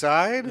Dave's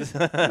side.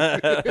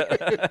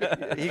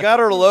 He got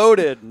her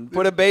loaded and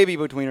put a baby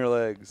between her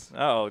legs.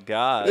 Oh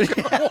God.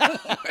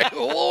 My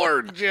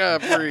Lord,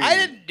 Jeffrey. I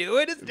didn't do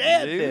it. His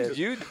dad You- did.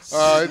 you-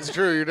 It's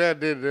true. Your dad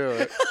did do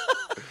it.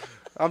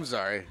 I'm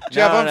sorry.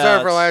 Jeff, No, I'm no, sorry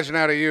for it's- lashing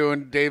out at you,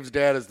 and Dave's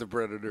dad is the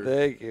predator.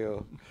 Thank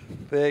you.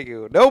 Thank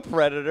you. No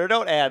predator.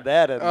 Don't add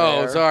that in there.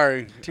 Oh,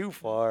 sorry. Too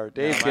far.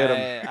 Dave, get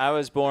him. I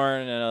was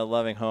born in a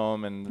loving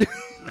home, and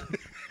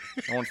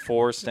no one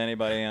forced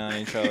anybody on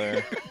each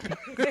other.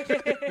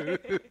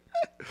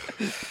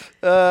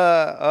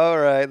 All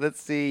right.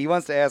 Let's see. He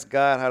wants to ask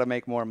God how to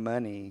make more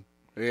money.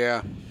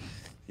 Yeah.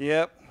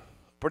 Yep.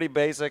 Pretty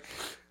basic.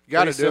 You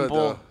got to Pretty do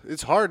simple. it, though.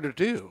 It's hard to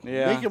do.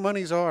 Yeah. Making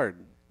money's hard.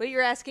 But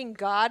you're asking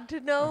God to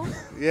know?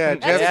 Yeah,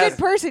 That's Jeff, a good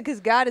person because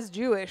God is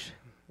Jewish.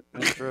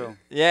 That's true.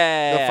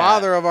 Yeah. the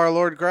father of our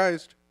Lord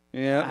Christ.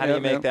 Yeah. How do you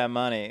make that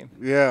money?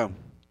 Yeah.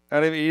 You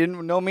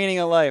didn't, no meaning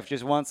of life.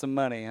 Just want some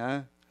money,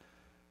 huh?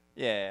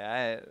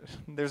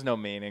 There's no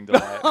meaning to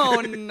that. Oh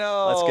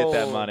no! Let's get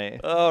that money.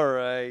 All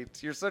right,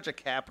 you're such a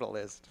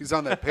capitalist. He's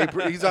on that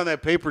paper. He's on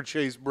that paper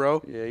chase,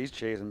 bro. Yeah, he's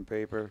chasing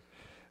paper.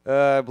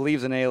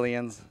 Believes in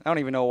aliens. I don't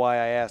even know why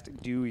I asked.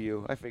 Do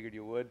you? I figured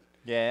you would.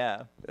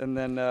 Yeah. And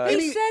then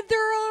They said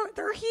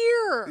they're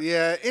here.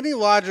 Yeah, any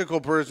logical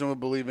person would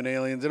believe in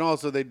aliens, and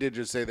also they did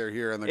just say they're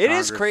here in the It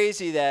Congress. is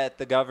crazy that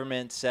the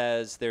government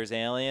says there's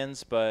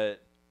aliens,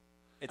 but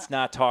it's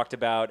not talked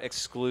about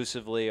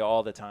exclusively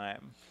all the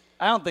time.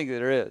 I don't think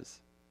there is.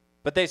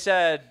 But they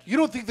said You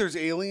don't think there's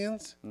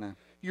aliens? No.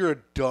 You're a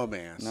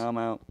dumbass. No, I'm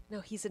out. No,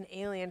 he's an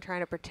alien trying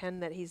to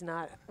pretend that he's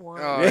not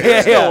one. Oh,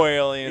 there's no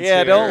aliens. Yeah,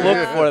 here. don't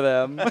look for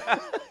them.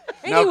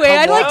 Anyway, come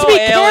I'd like to No be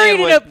alien carried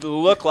in a. would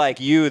look like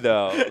you,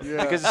 though,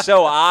 because it's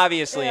so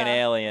obviously an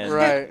alien.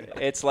 Right.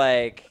 It's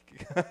like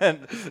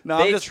No,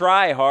 they I'm just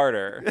try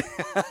harder.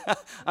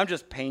 I'm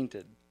just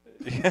painted.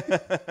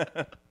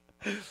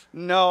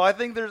 No, I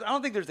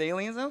don't think there's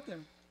aliens out there.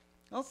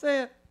 I'll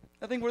say it.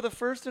 I think we're the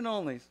first and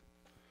only.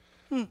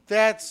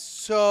 That's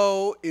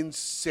so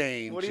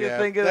insane. What do you Jeff.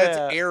 think of That's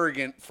that?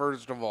 arrogant,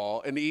 first of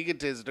all, and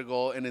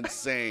egotistical and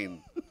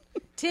insane.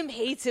 Tim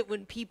hates it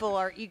when people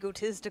are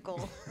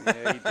egotistical.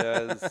 Yeah, he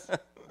does.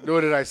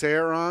 No, did I say it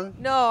wrong?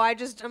 No,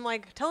 I'm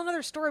like, tell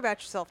another story about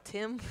yourself,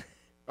 Tim.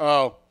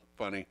 Oh,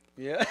 funny.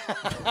 Yeah.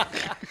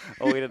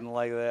 Oh, we didn't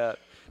like that.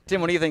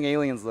 Tim, what do you think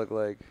aliens look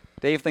like?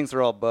 Dave thinks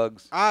they're all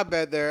bugs. I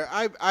bet they're.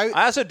 I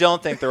also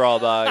don't think they're all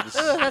bugs.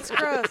 Ugh, that's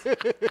gross.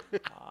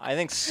 I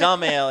think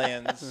some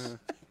aliens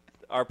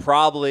are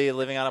probably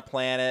living on a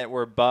planet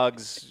where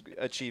bugs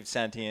achieve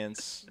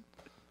sentience,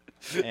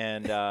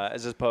 and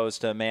as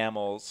opposed to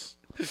mammals.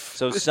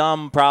 So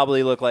some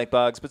probably look like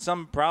bugs, but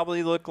some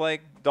probably look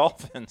like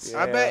dolphins.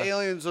 I bet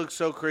aliens look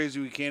so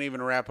crazy we can't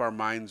even wrap our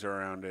minds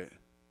around it.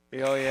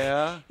 Oh,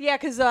 yeah? Yeah,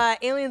 because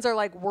aliens are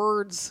like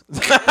words.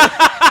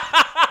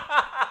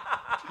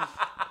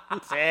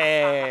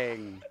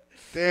 Dang.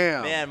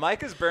 Damn. Man,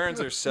 Micah's burns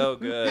are so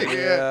good.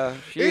 Yeah.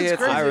 She It's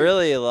hits crazy. I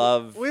really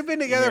love. We've been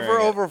together for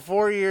hearing it. over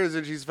 4 years,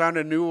 and she's found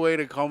a new way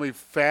to call me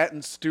fat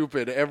and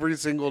stupid every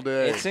single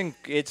day.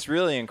 It's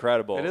really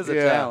incredible. It is a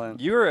Yeah. talent.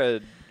 You're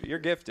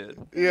gifted.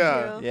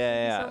 Yeah. Thank you.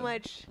 Yeah. Thank you so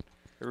much.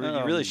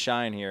 You really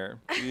shine here.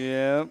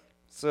 Yeah.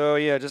 So,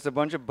 yeah, just a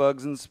bunch of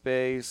bugs in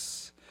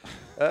space.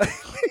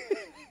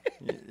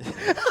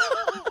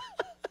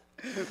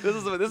 This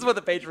is what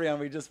the Patreon,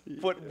 we just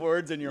put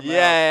words in your mouth.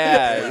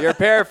 Yeah. Your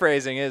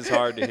paraphrasing is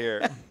hard to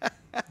hear.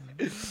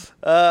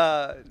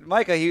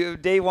 Micah,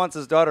 Dave wants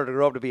his daughter to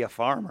grow up to be a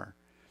farmer.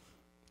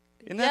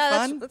 Isn't that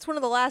fun? That's one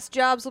of the last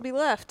jobs will be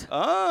left.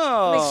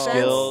 Oh. Makes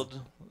sense.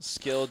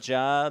 Skilled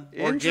job.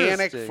 Organic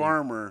Interesting.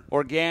 farmer.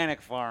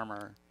 Organic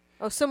farmer.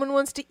 Oh, someone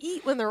wants to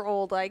eat when they're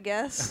old, I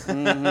guess.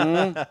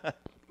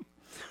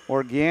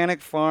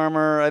 Organic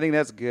farmer. I think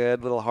that's good.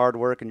 A little hard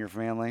work in your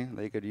family.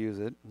 They could use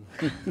it.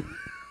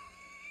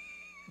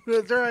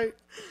 That's right.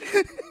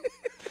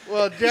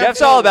 Well,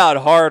 Jeff's all about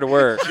hard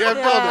work. Jeff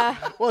Yeah.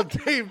 told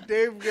him.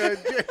 Well,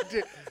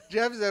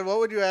 Jeff said, "What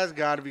would you ask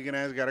God if you can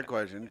ask God a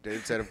question?"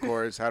 Dave said, "Of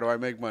course. How do I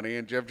make money?"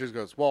 And Jeff just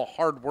goes, "Well,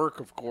 hard work,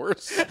 of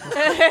course."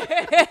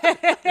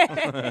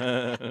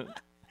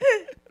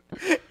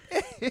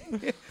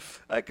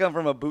 I come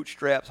from a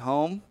bootstraps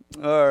home.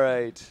 All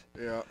right.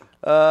 Yeah.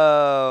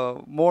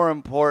 More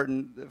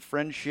important,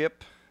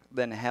 friendship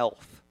than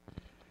health.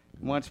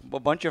 Want a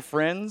bunch of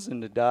friends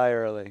and to die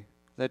early.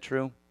 Is that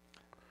true?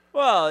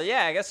 Well,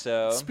 yeah, I guess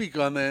so. Speak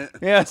on that.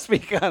 Yeah,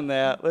 speak on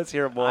that. Let's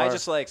hear more. I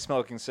just like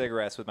smoking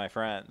cigarettes with my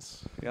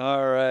friends.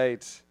 All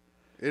right.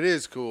 It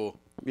is cool.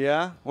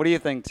 Yeah? What do you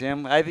think,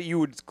 Tim? I think you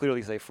would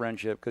clearly say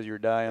friendship because you're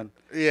dying.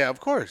 Yeah,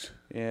 of course.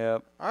 Yeah.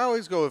 I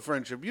always go with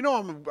friendship. You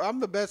know, I'm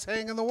the best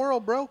hang in the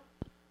world, bro.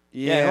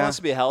 Yeah, who wants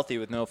to be healthy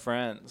with no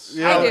friends?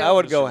 Yeah. I do. I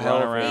would go Just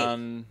run healthy.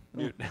 around,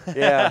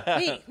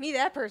 Yeah. me,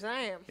 that person I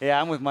am. Yeah,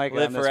 I'm with Mike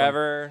live on this one.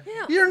 forever.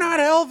 Yeah. You're not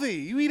healthy.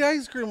 You eat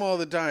ice cream all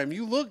the time.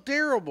 You look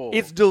terrible.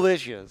 It's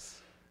delicious.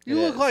 you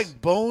it look is.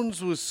 like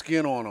bones with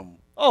skin on them.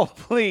 Oh,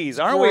 please.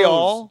 Aren't we Gross.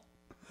 all?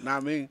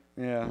 Not me.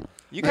 Yeah.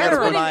 You kind of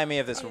That's remind me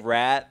of this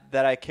rat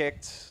that I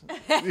kicked.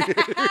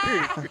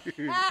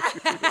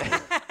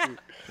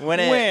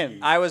 When?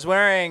 I was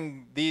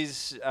wearing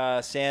these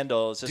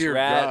sandals, this Dear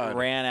rat God.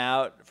 ran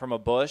out from a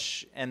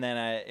bush, and then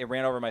it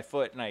ran over my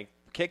foot, and I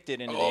kicked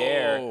it into the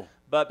air. Oh.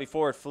 But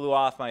before it flew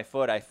off my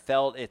foot, I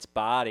felt its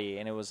body,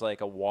 and it was like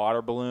a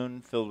water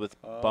balloon filled with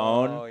Oh,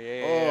 bone.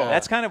 yeah.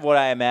 That's kind of what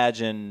I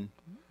imagine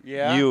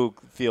Yeah? you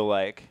feel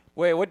like.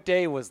 Wait, what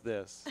day was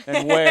this?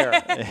 And where?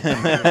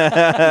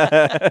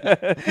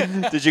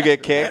 Did you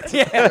get kicked?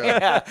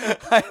 Yeah.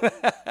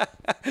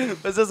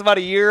 Was this about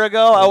a year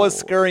ago? I was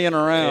scurrying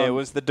around. It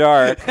was the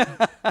dark.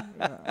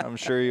 I'm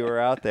sure you were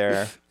out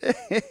there.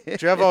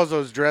 Jeff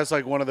also is dressed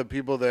like one of the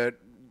people that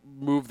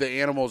move the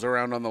animals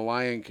around on the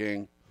Lion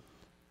King.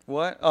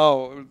 What?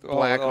 Oh,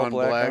 Black on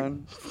black black.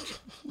 on.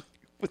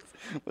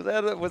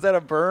 Was that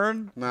a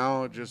burn?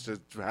 No, just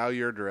how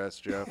you're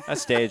dressed, Jeff. A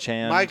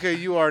stagehand. Micah,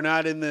 you are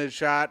not in the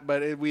shot,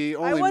 but we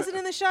only. I wasn't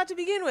in the shot to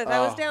begin with. I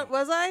was down.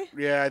 Was I?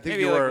 Yeah, I think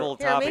Maybe you like were. a little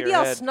Here, top of maybe your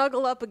I'll head.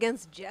 snuggle up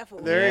against Jeff.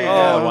 Over There you there.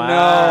 go. Oh, wow.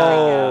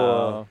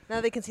 no.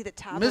 Now they can see the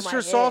top of my Mr.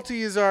 head.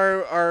 Salty is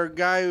our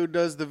guy who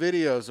does the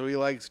video, so he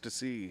likes to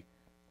see.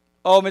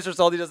 Oh, Mr.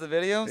 Salty does the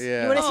videos?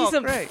 Yeah. You want to see Oh,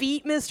 some great.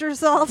 feet, Mr.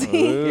 Salty?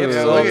 Give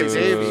Yeah, look at Salty.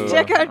 Dave's.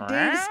 Check out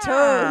Dave's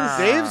toes.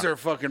 Dave's are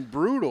fucking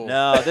brutal.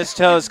 No, this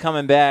toe's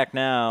coming back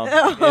now.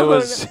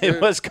 It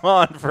was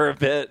gone for a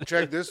bit.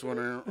 Check this one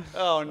out.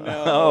 Oh,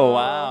 no. Oh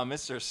wow,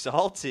 Mr.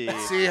 Salty.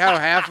 See how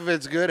half of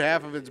it's good,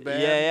 half of it's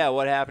bad? Yeah.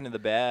 What happened to the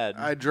bad?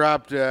 I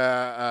dropped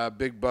a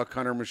big buck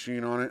hunter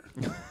machine on it.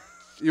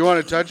 You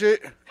want to touch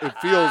it? It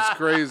feels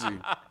crazy.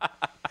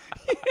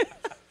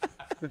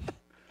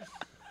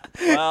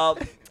 Well,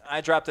 I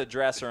dropped a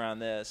dresser on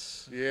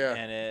this. Yeah.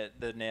 And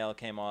the nail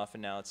came off,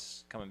 and now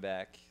it's coming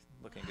back,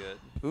 looking good.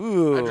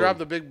 Ooh. I dropped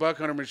the big buck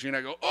hunter machine.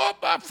 I go, oh,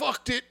 I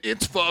fucked it.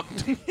 It's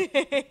fucked.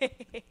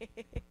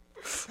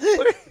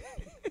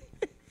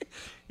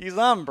 He's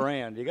on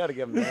brand. You got to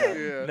give him that.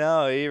 Yeah.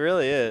 No, he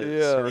really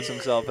is. Yeah. Hurts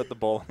himself at the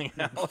bowling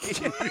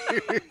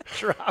alley.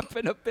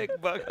 Dropping a big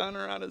buck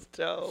hunter on his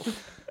toe.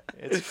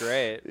 It's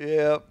great.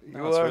 Yep.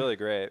 No, it's really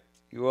great.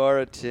 You are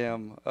a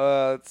Tim.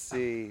 Let's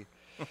see.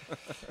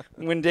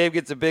 When Dave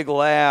gets a big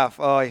laugh,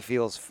 oh, he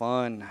feels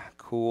fun,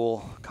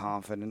 cool,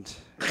 confident,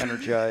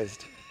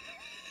 energized.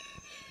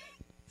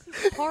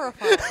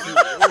 Horrifying.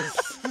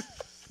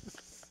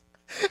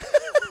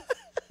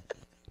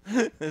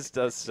 This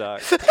does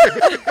suck.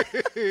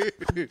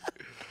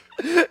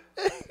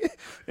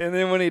 And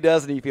then when he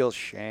doesn't, he feels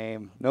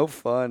shame. No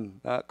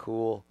fun. Not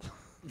cool.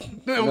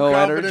 No, No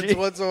confidence energy.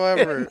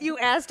 whatsoever. You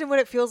asked him what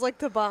it feels like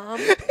to bomb.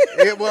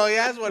 Well, he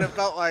asked what it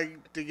felt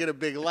like to get a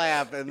big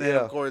laugh, and then, Yeah.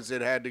 of course,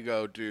 it had to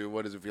go to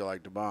what does it feel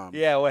like to bomb?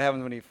 Yeah, what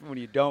happens when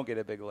you don't get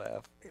a big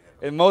laugh?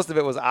 And most of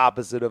it was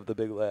opposite of the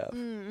big laugh.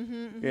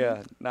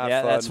 Yeah, not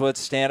Yeah, fun. that's what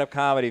stand-up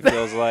comedy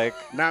feels like.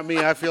 Not me.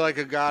 I feel like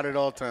a god at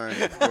all times,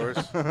 of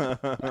course.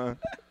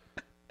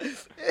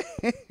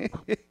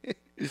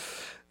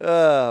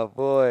 Oh,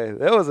 boy.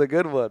 That was a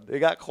good one. It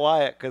got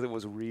quiet because it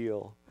was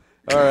real.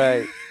 All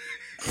right.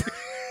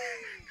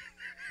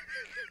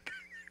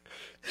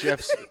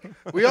 Jeff's.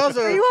 We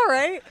also. Are you all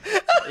right?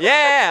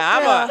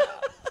 Yeah,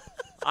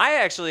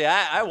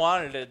 I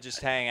wanted to just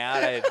hang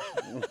out.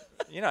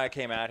 I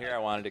came out here. I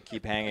wanted to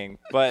keep hanging,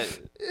 but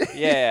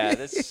yeah,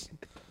 this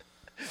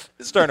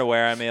is starting to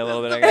wear on me a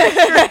little bit.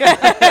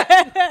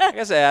 I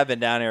guess I have been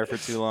down here for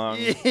too long.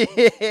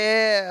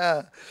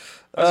 Yeah.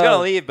 I was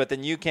gonna leave, but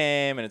then you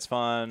came, and it's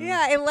fun. Yeah,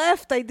 I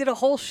left. I did a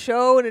whole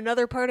show in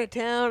another part of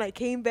town. I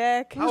came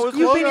back. I was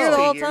You've been here the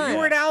whole here. time. You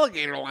were at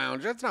Alligator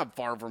Lounge. That's not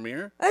far from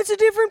here. That's a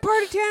different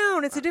part of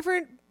town. It's a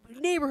different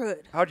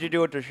neighborhood. How'd you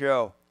do at the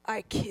show?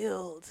 I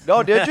killed.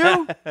 Oh, did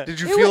you? Did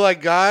you feel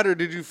like God, or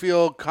did you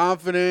feel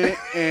confident?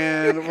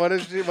 And what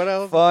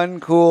else? Fun,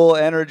 cool,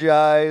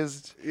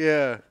 energized.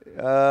 Yeah.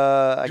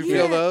 I Did you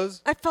feel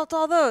those? I felt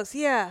all those.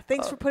 Yeah.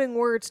 Thanks for putting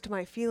words to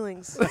my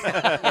feelings. Did you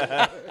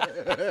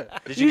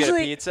get a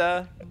Usually-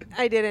 pizza?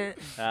 I didn't.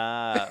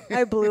 Ah,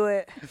 I blew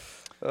it.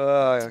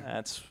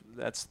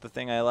 that's the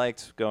thing I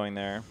liked going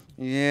there.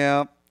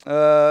 Yeah.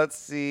 Let's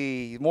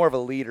see. More of a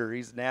leader.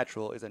 He's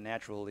natural. He's a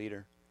natural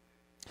leader.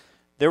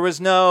 There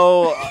was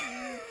no.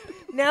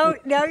 Now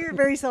you're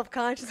very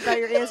self-conscious about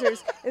your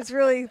answers. It's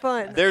really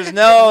fun. There was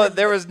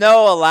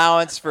no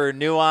allowance for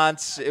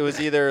nuance. It was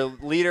either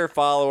leader,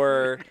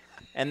 follower,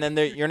 and then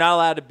you're not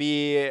allowed to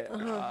be.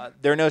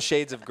 There are no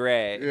shades of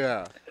gray.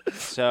 Yeah.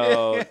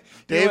 So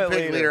Dave went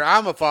picked leader. leader.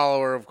 I'm a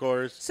follower, of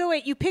course. So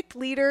wait, you picked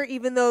leader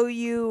even though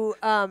you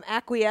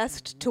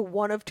acquiesced to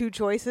one of two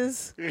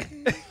choices?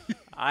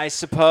 I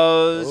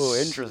suppose. Ooh,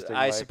 interesting,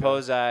 I Micah.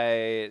 suppose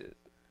I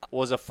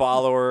was a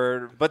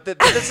follower, but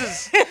this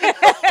is.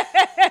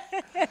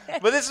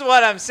 But this is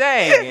what I'm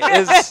saying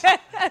is,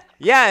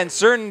 yeah, in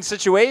certain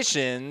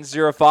situations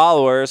you're a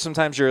follower.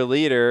 Sometimes you're a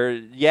leader.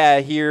 Yeah,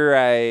 here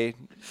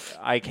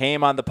I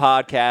came on the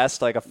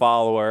podcast like a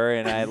follower,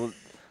 and I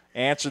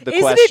answered the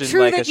Isn't question it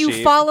true like that a you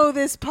sheep. follow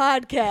this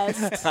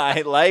podcast?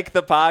 I like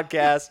the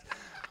podcast,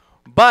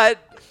 but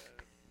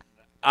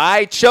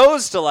I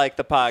chose to like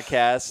the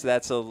podcast.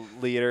 That's a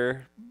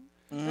leader.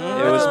 It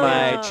was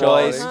my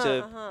choice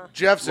to.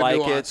 Jeff's a Like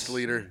nuanced it.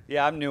 leader.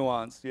 Yeah, I'm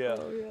nuanced. Yeah.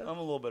 I'm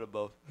a little bit of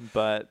both.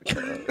 But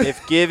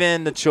if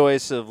given the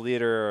choice of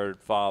leader or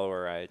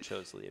follower, I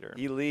chose leader.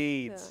 He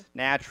leads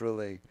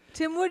naturally.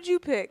 Tim, what'd you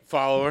pick?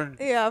 Follower.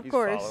 Yeah, of He's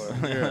course.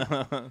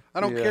 follower. I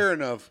don't Yeah. care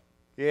enough.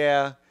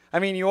 Yeah. I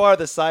mean, you are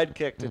the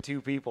sidekick to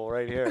two people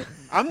right here.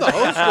 I'm the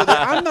host.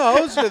 I'm the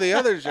host of the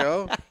other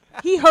show.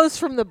 He hosts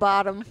from the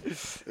bottom.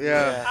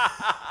 Yeah.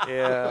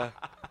 Yeah.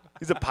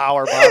 He's a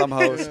power bottom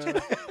host.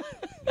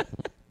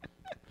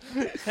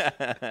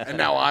 And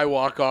now I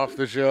walk off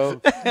the show.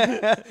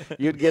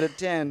 You'd get a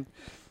 10.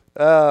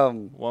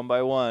 One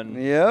by one.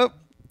 Yep.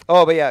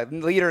 Oh, but yeah,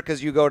 leader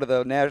because you go to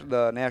the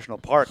national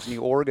parks and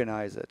you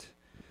organize it.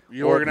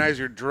 You organize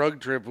your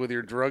drug trip with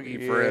your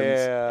druggy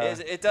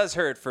friends. It does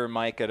hurt for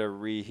Micah to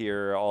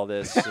rehear all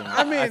this. And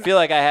I feel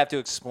like I have to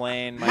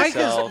explain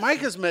myself.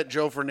 Micah's met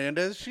Joe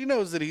Fernandez. She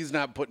knows that he's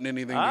not putting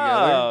anything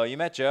together. Oh, you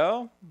met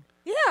Joe?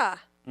 Yeah.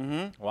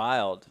 Mm-hmm.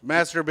 Wild.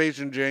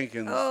 Masturbation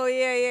Jenkins. Oh,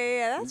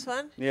 yeah. That's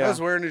fun. Yeah. I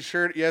was wearing his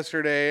shirt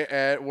yesterday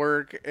at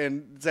work,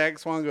 and Zach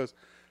Swan goes,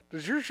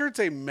 "Does your shirt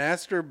say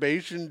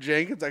Masturbation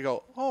Jenkins?" I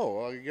go,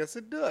 "Oh, I guess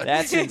it does."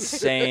 That's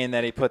insane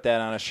that he put that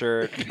on a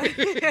shirt.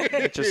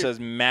 It just says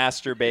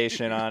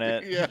masturbation on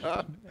it.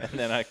 Yeah. And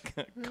then a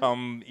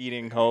cum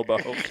eating hobo.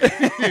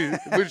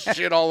 With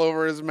shit all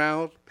over his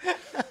mouth.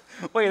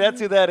 Wait, that's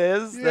who that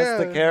is? Yeah.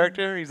 That's the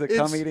character? He's a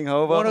cum-eating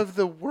hobo? One of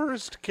the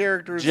worst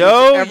characters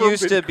Joe ever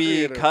used to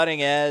be created.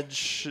 cutting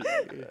edge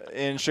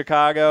in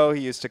Chicago.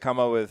 He used to come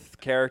up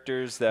with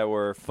characters that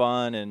were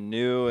fun and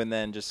new, and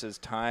then just as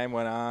time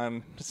went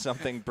on,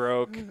 something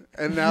broke.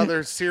 And now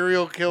they're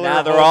serial killers.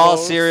 Now they're all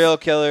serial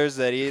killers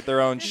that eat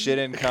their own shit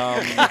and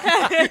cum.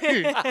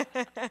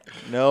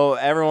 No,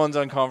 everyone's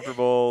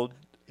uncomfortable.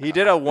 He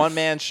did a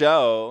one-man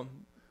show.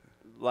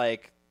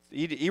 Like,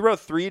 he wrote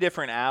 3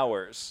 different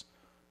hours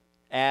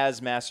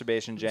as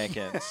Masturbation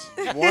Jenkins.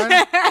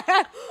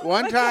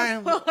 One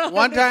time,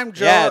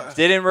 Joe. Yeah,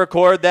 didn't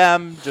record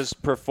them,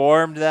 just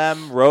performed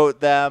them, wrote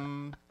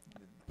them.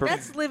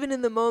 That's living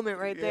in the moment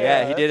right there.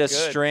 Yeah, he did a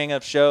string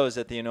of shows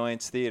at the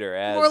Annoyance Theater.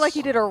 More like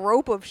he did a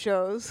rope of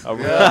shows. One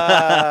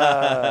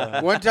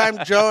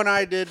time, Joe and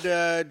I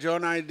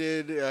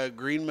did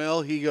Green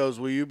Mill. He goes,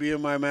 "Will you be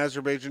in my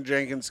Masturbation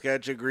Jenkins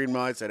sketch at Green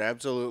Mill?" I said,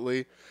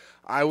 "Absolutely."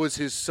 I was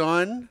his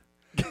son.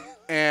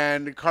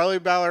 And Carly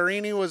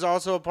Ballerini was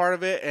also a part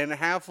of it. And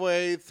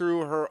halfway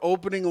through her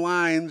opening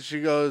lines,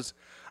 she goes,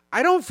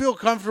 "I don't feel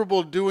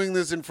comfortable doing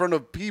this in front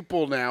of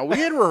people now." We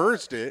had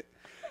rehearsed it.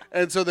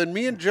 And so then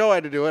me and Joe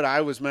had to do it.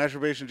 I was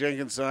Masturbation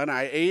Jenkins' son.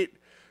 I ate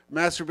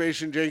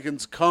Masturbation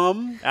Jenkins'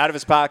 cum. Out of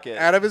his pocket.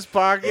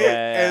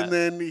 Yeah. And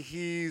then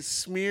he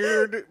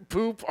smeared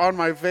poop on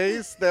my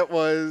face. It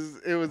was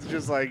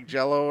just like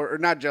Jello, or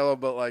not Jello,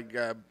 but like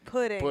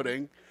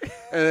pudding.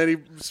 And then he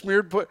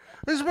smeared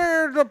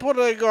the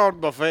pudding on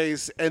my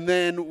face. And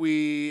then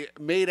we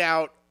made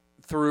out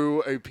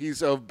through a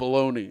piece of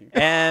bologna.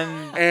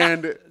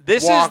 And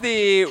this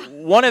is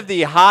one of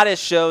the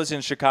hottest shows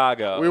in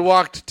Chicago. We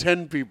walked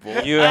 10 people.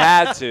 You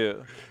had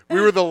to. We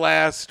were the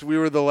last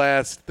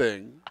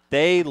thing.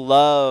 They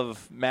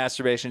love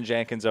Masturbation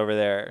Jenkins over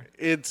there.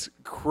 It's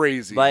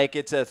crazy. Like,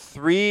 it's a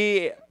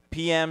 3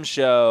 p.m.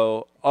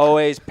 show,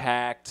 always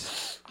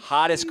packed,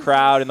 hottest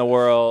crowd in the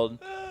world.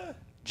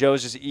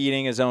 Joe's just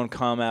eating his own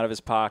cum out of his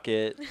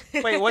pocket.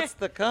 Wait, what's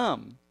the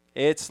cum?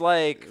 It's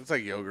like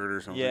yogurt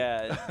or something.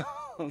 Yeah.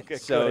 Okay,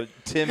 so good.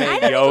 Tim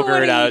ate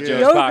yogurt out of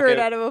Joe's pocket. Yogurt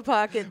out of a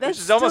pocket. That's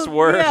which is almost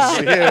worse.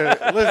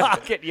 Yeah. Listen,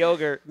 pocket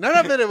yogurt. None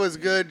of it was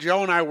good.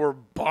 Joe and I were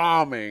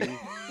bombing.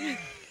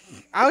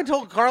 I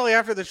told Carly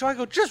after the show, I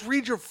go, "Just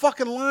read your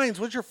fucking lines.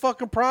 What's your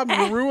fucking problem?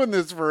 You ruined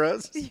this for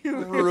us."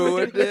 You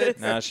ruined it.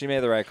 No, she made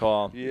the right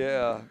call.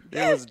 Yeah.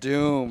 It was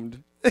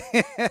doomed.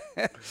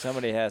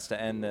 Somebody has to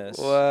end this.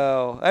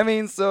 Wow. I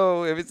mean,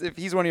 so if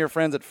he's one of your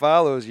friends that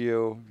follows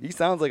you, he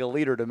sounds like a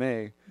leader to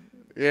me.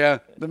 Yeah.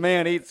 The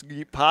man eats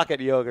pocket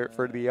yogurt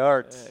for the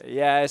arts.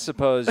 Yeah, I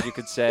suppose you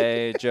could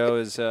say Joe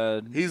is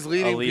he's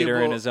leading a leader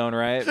people. in his own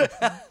right. A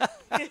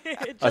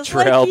Just like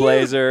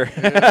trailblazer.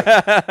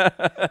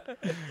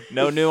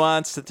 No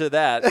nuance to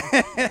that.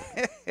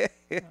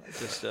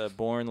 Just a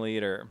born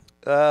leader.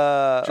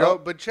 Joe,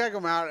 but check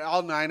him out.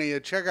 All 9 of you.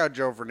 Check out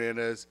Joe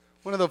Fernandez.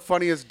 One of the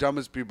funniest,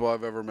 dumbest people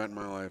I've ever met in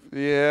my life.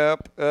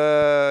 Yep.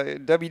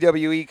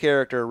 WWE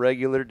character,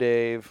 Regular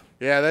Dave.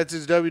 Yeah, that's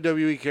his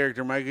WWE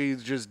character. Micah,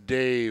 he's just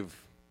Dave.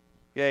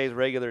 Yeah, he's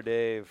Regular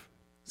Dave.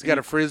 He's got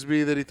a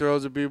Frisbee that he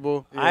throws at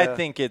people. Yeah. I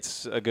think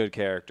it's a good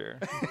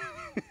character.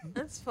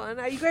 That's fun.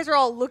 You guys are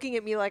all looking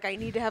at me like I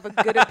need to have a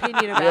good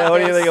opinion about Yeah, what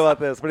do you this. think about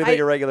this? What do you think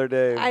of Regular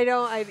Dave?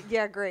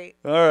 Yeah, great.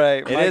 All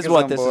right. It Mike is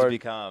what on this has board.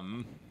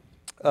 become.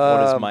 What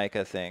does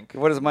Micah think?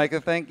 What does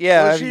Micah think?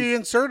 Yeah. Well, she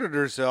inserted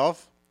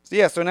herself.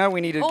 Yeah, so now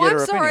we need to Oh, get I'm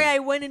her sorry. opinion. I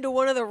went into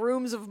one of the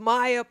rooms of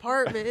my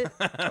apartment.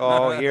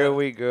 Oh, here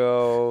we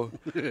go.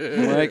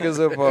 Micah's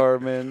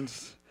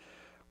apartment.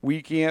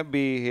 We can't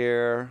be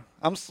here.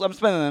 I'm spending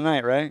the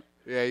night, right?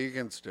 Yeah, you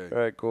can stay. All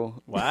right,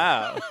 cool.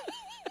 Wow.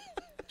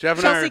 Jeff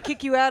and I Chelsea are,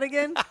 kick you out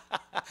again?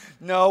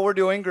 No, we're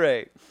doing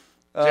great.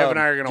 Jeff and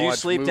I are going to Do watch you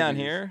sleep down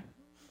movies. here?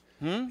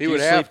 He Do would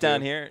you have sleep to.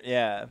 down here?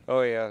 Yeah.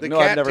 Oh, yeah. The no,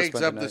 I've cat never takes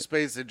spent up the the night.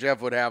 space that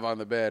Jeff would have on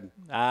the bed.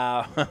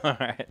 All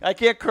right. I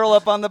can't curl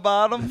up on the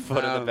bottom?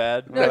 Foot of the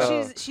bed. No,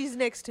 No. she's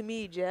next to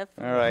me, Jeff.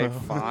 All right,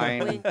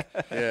 fine. Wink.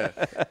 Yeah.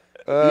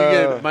 You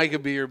get Micah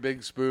be your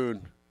big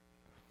spoon.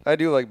 I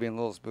do like being a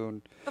little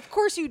spoon. Of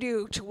course you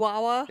do,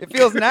 Chihuahua. It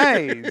feels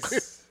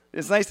nice.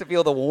 It's nice to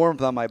feel the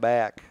warmth on my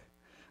back.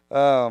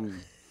 Let's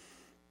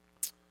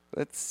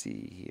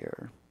see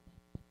here.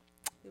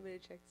 You want me to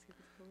check to see if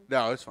it's going?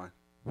 No, it's fine.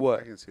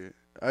 What? I can see it.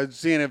 I was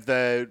seeing if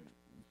the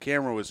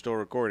camera was still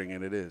recording,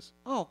 and it is.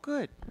 Oh,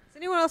 good. Is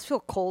Anyone else feel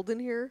cold in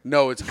here?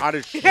 No, it's hot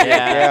as shit.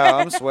 Yeah,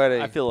 I'm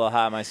sweaty. I feel a little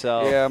hot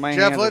myself. Yeah, my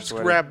Jeff, hands are let's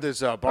sweaty. wrap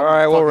this up. All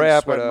right, we'll fucking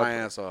wrap it sweating up. my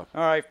ass off.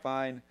 All right,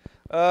 fine.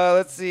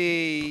 Let's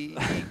see.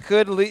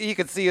 He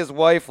could see his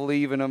wife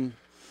leaving him.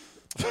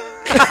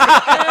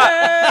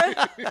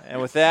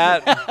 And with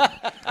that,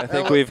 I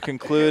think we've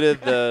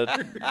concluded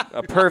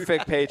a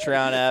perfect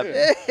Patreon app.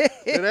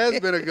 It has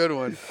been a good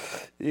one.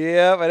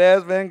 Yep, it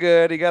has been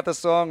good. He got the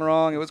song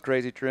wrong. It was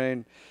Crazy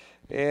Train.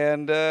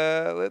 And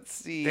let's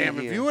see. Damn,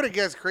 if here. you would have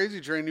guessed Crazy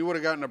Train, you would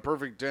have gotten a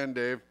perfect 10,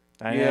 Dave.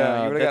 I you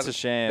know, would've that's got- a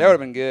shame. That would have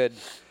been good.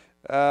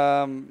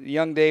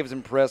 Young Dave's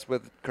impressed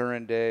with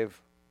current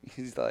Dave.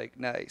 He's like,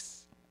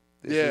 nice.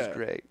 This is Yeah.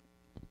 great.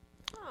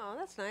 Oh,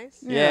 that's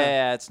nice.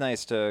 Yeah, it's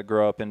nice to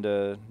grow up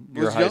into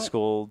your Was high young-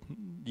 school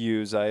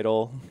use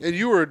idol. And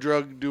you were a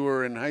drug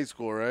doer in high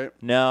school, right?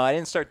 No, I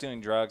didn't start doing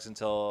drugs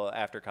until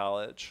after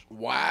college.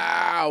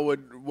 Wow.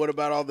 What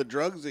about all the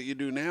drugs that you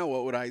do now?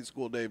 What would high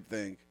school Dave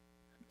think?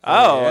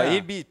 Oh, yeah.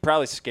 he'd be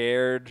probably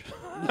scared.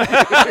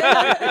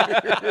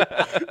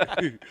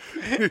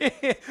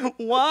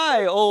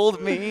 Why,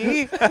 old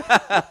me?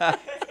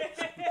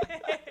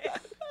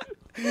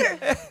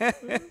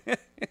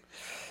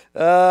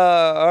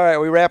 All right,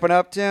 we wrapping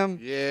up, Tim?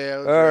 Yeah.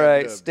 let's All wrap it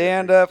right, up,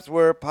 stand-ups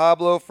were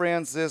Pablo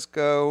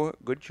Francisco.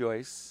 Good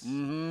choice.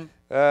 Mm-hmm.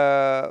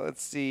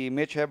 Let's see,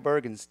 Mitch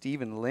Hedberg and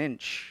Stephen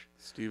Lynch.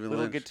 Stephen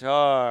Little Lynch.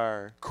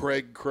 guitar.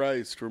 Craig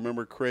Christ.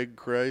 Remember Craig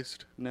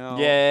Christ? No.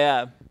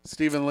 Yeah.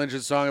 Stephen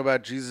Lynch's song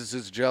about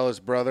Jesus' jealous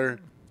brother.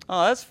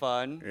 Oh, that's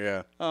fun.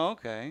 Yeah. Oh,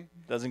 okay.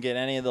 Doesn't get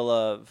any of the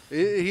love.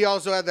 He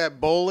also had that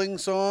bowling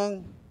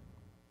song.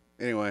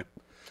 Anyway,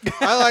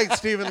 I like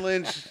Stephen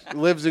Lynch.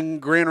 Lives in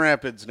Grand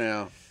Rapids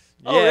now.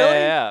 Oh, really?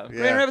 Yeah. Grand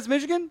Yeah. Rapids,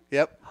 Michigan?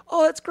 Yep.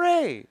 Oh, that's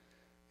great.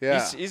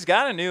 Yeah. He's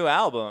got a new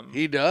album.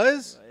 He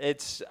does?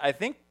 I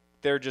think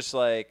they're just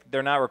like,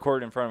 they're not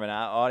recorded in front of an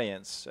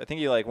audience. I think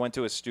he like went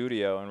to a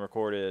studio and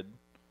recorded.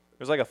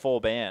 There's like a full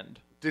band.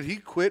 Did he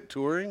quit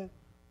touring?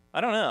 I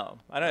don't know.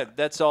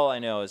 That's all I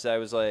know is I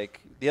was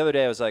like, the other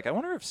day I was like, I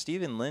wonder if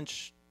Stephen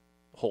Lynch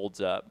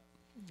holds up.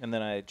 And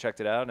then I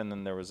checked it out, and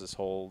then there was this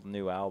whole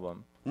new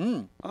album.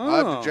 I'll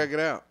have Oh. to check it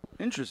out.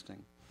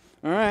 Interesting.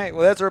 All right.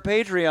 Well, that's our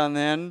Patreon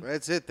then.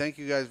 That's it. Thank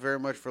you guys very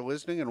much for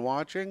listening and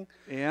watching.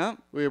 Yeah.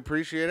 We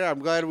appreciate it. I'm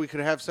glad we could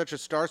have such a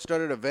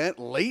star-studded event,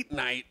 late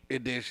night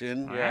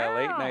edition. Yeah,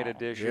 late night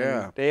edition.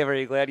 Yeah. Dave, are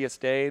you glad you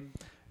stayed?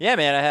 Yeah,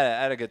 man, I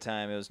had a good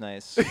time. It was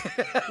nice. This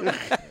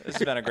has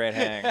been a great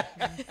hang.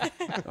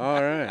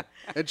 All right.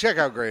 And check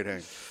out Great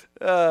Hang.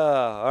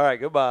 All right.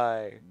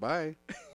 Goodbye. Bye.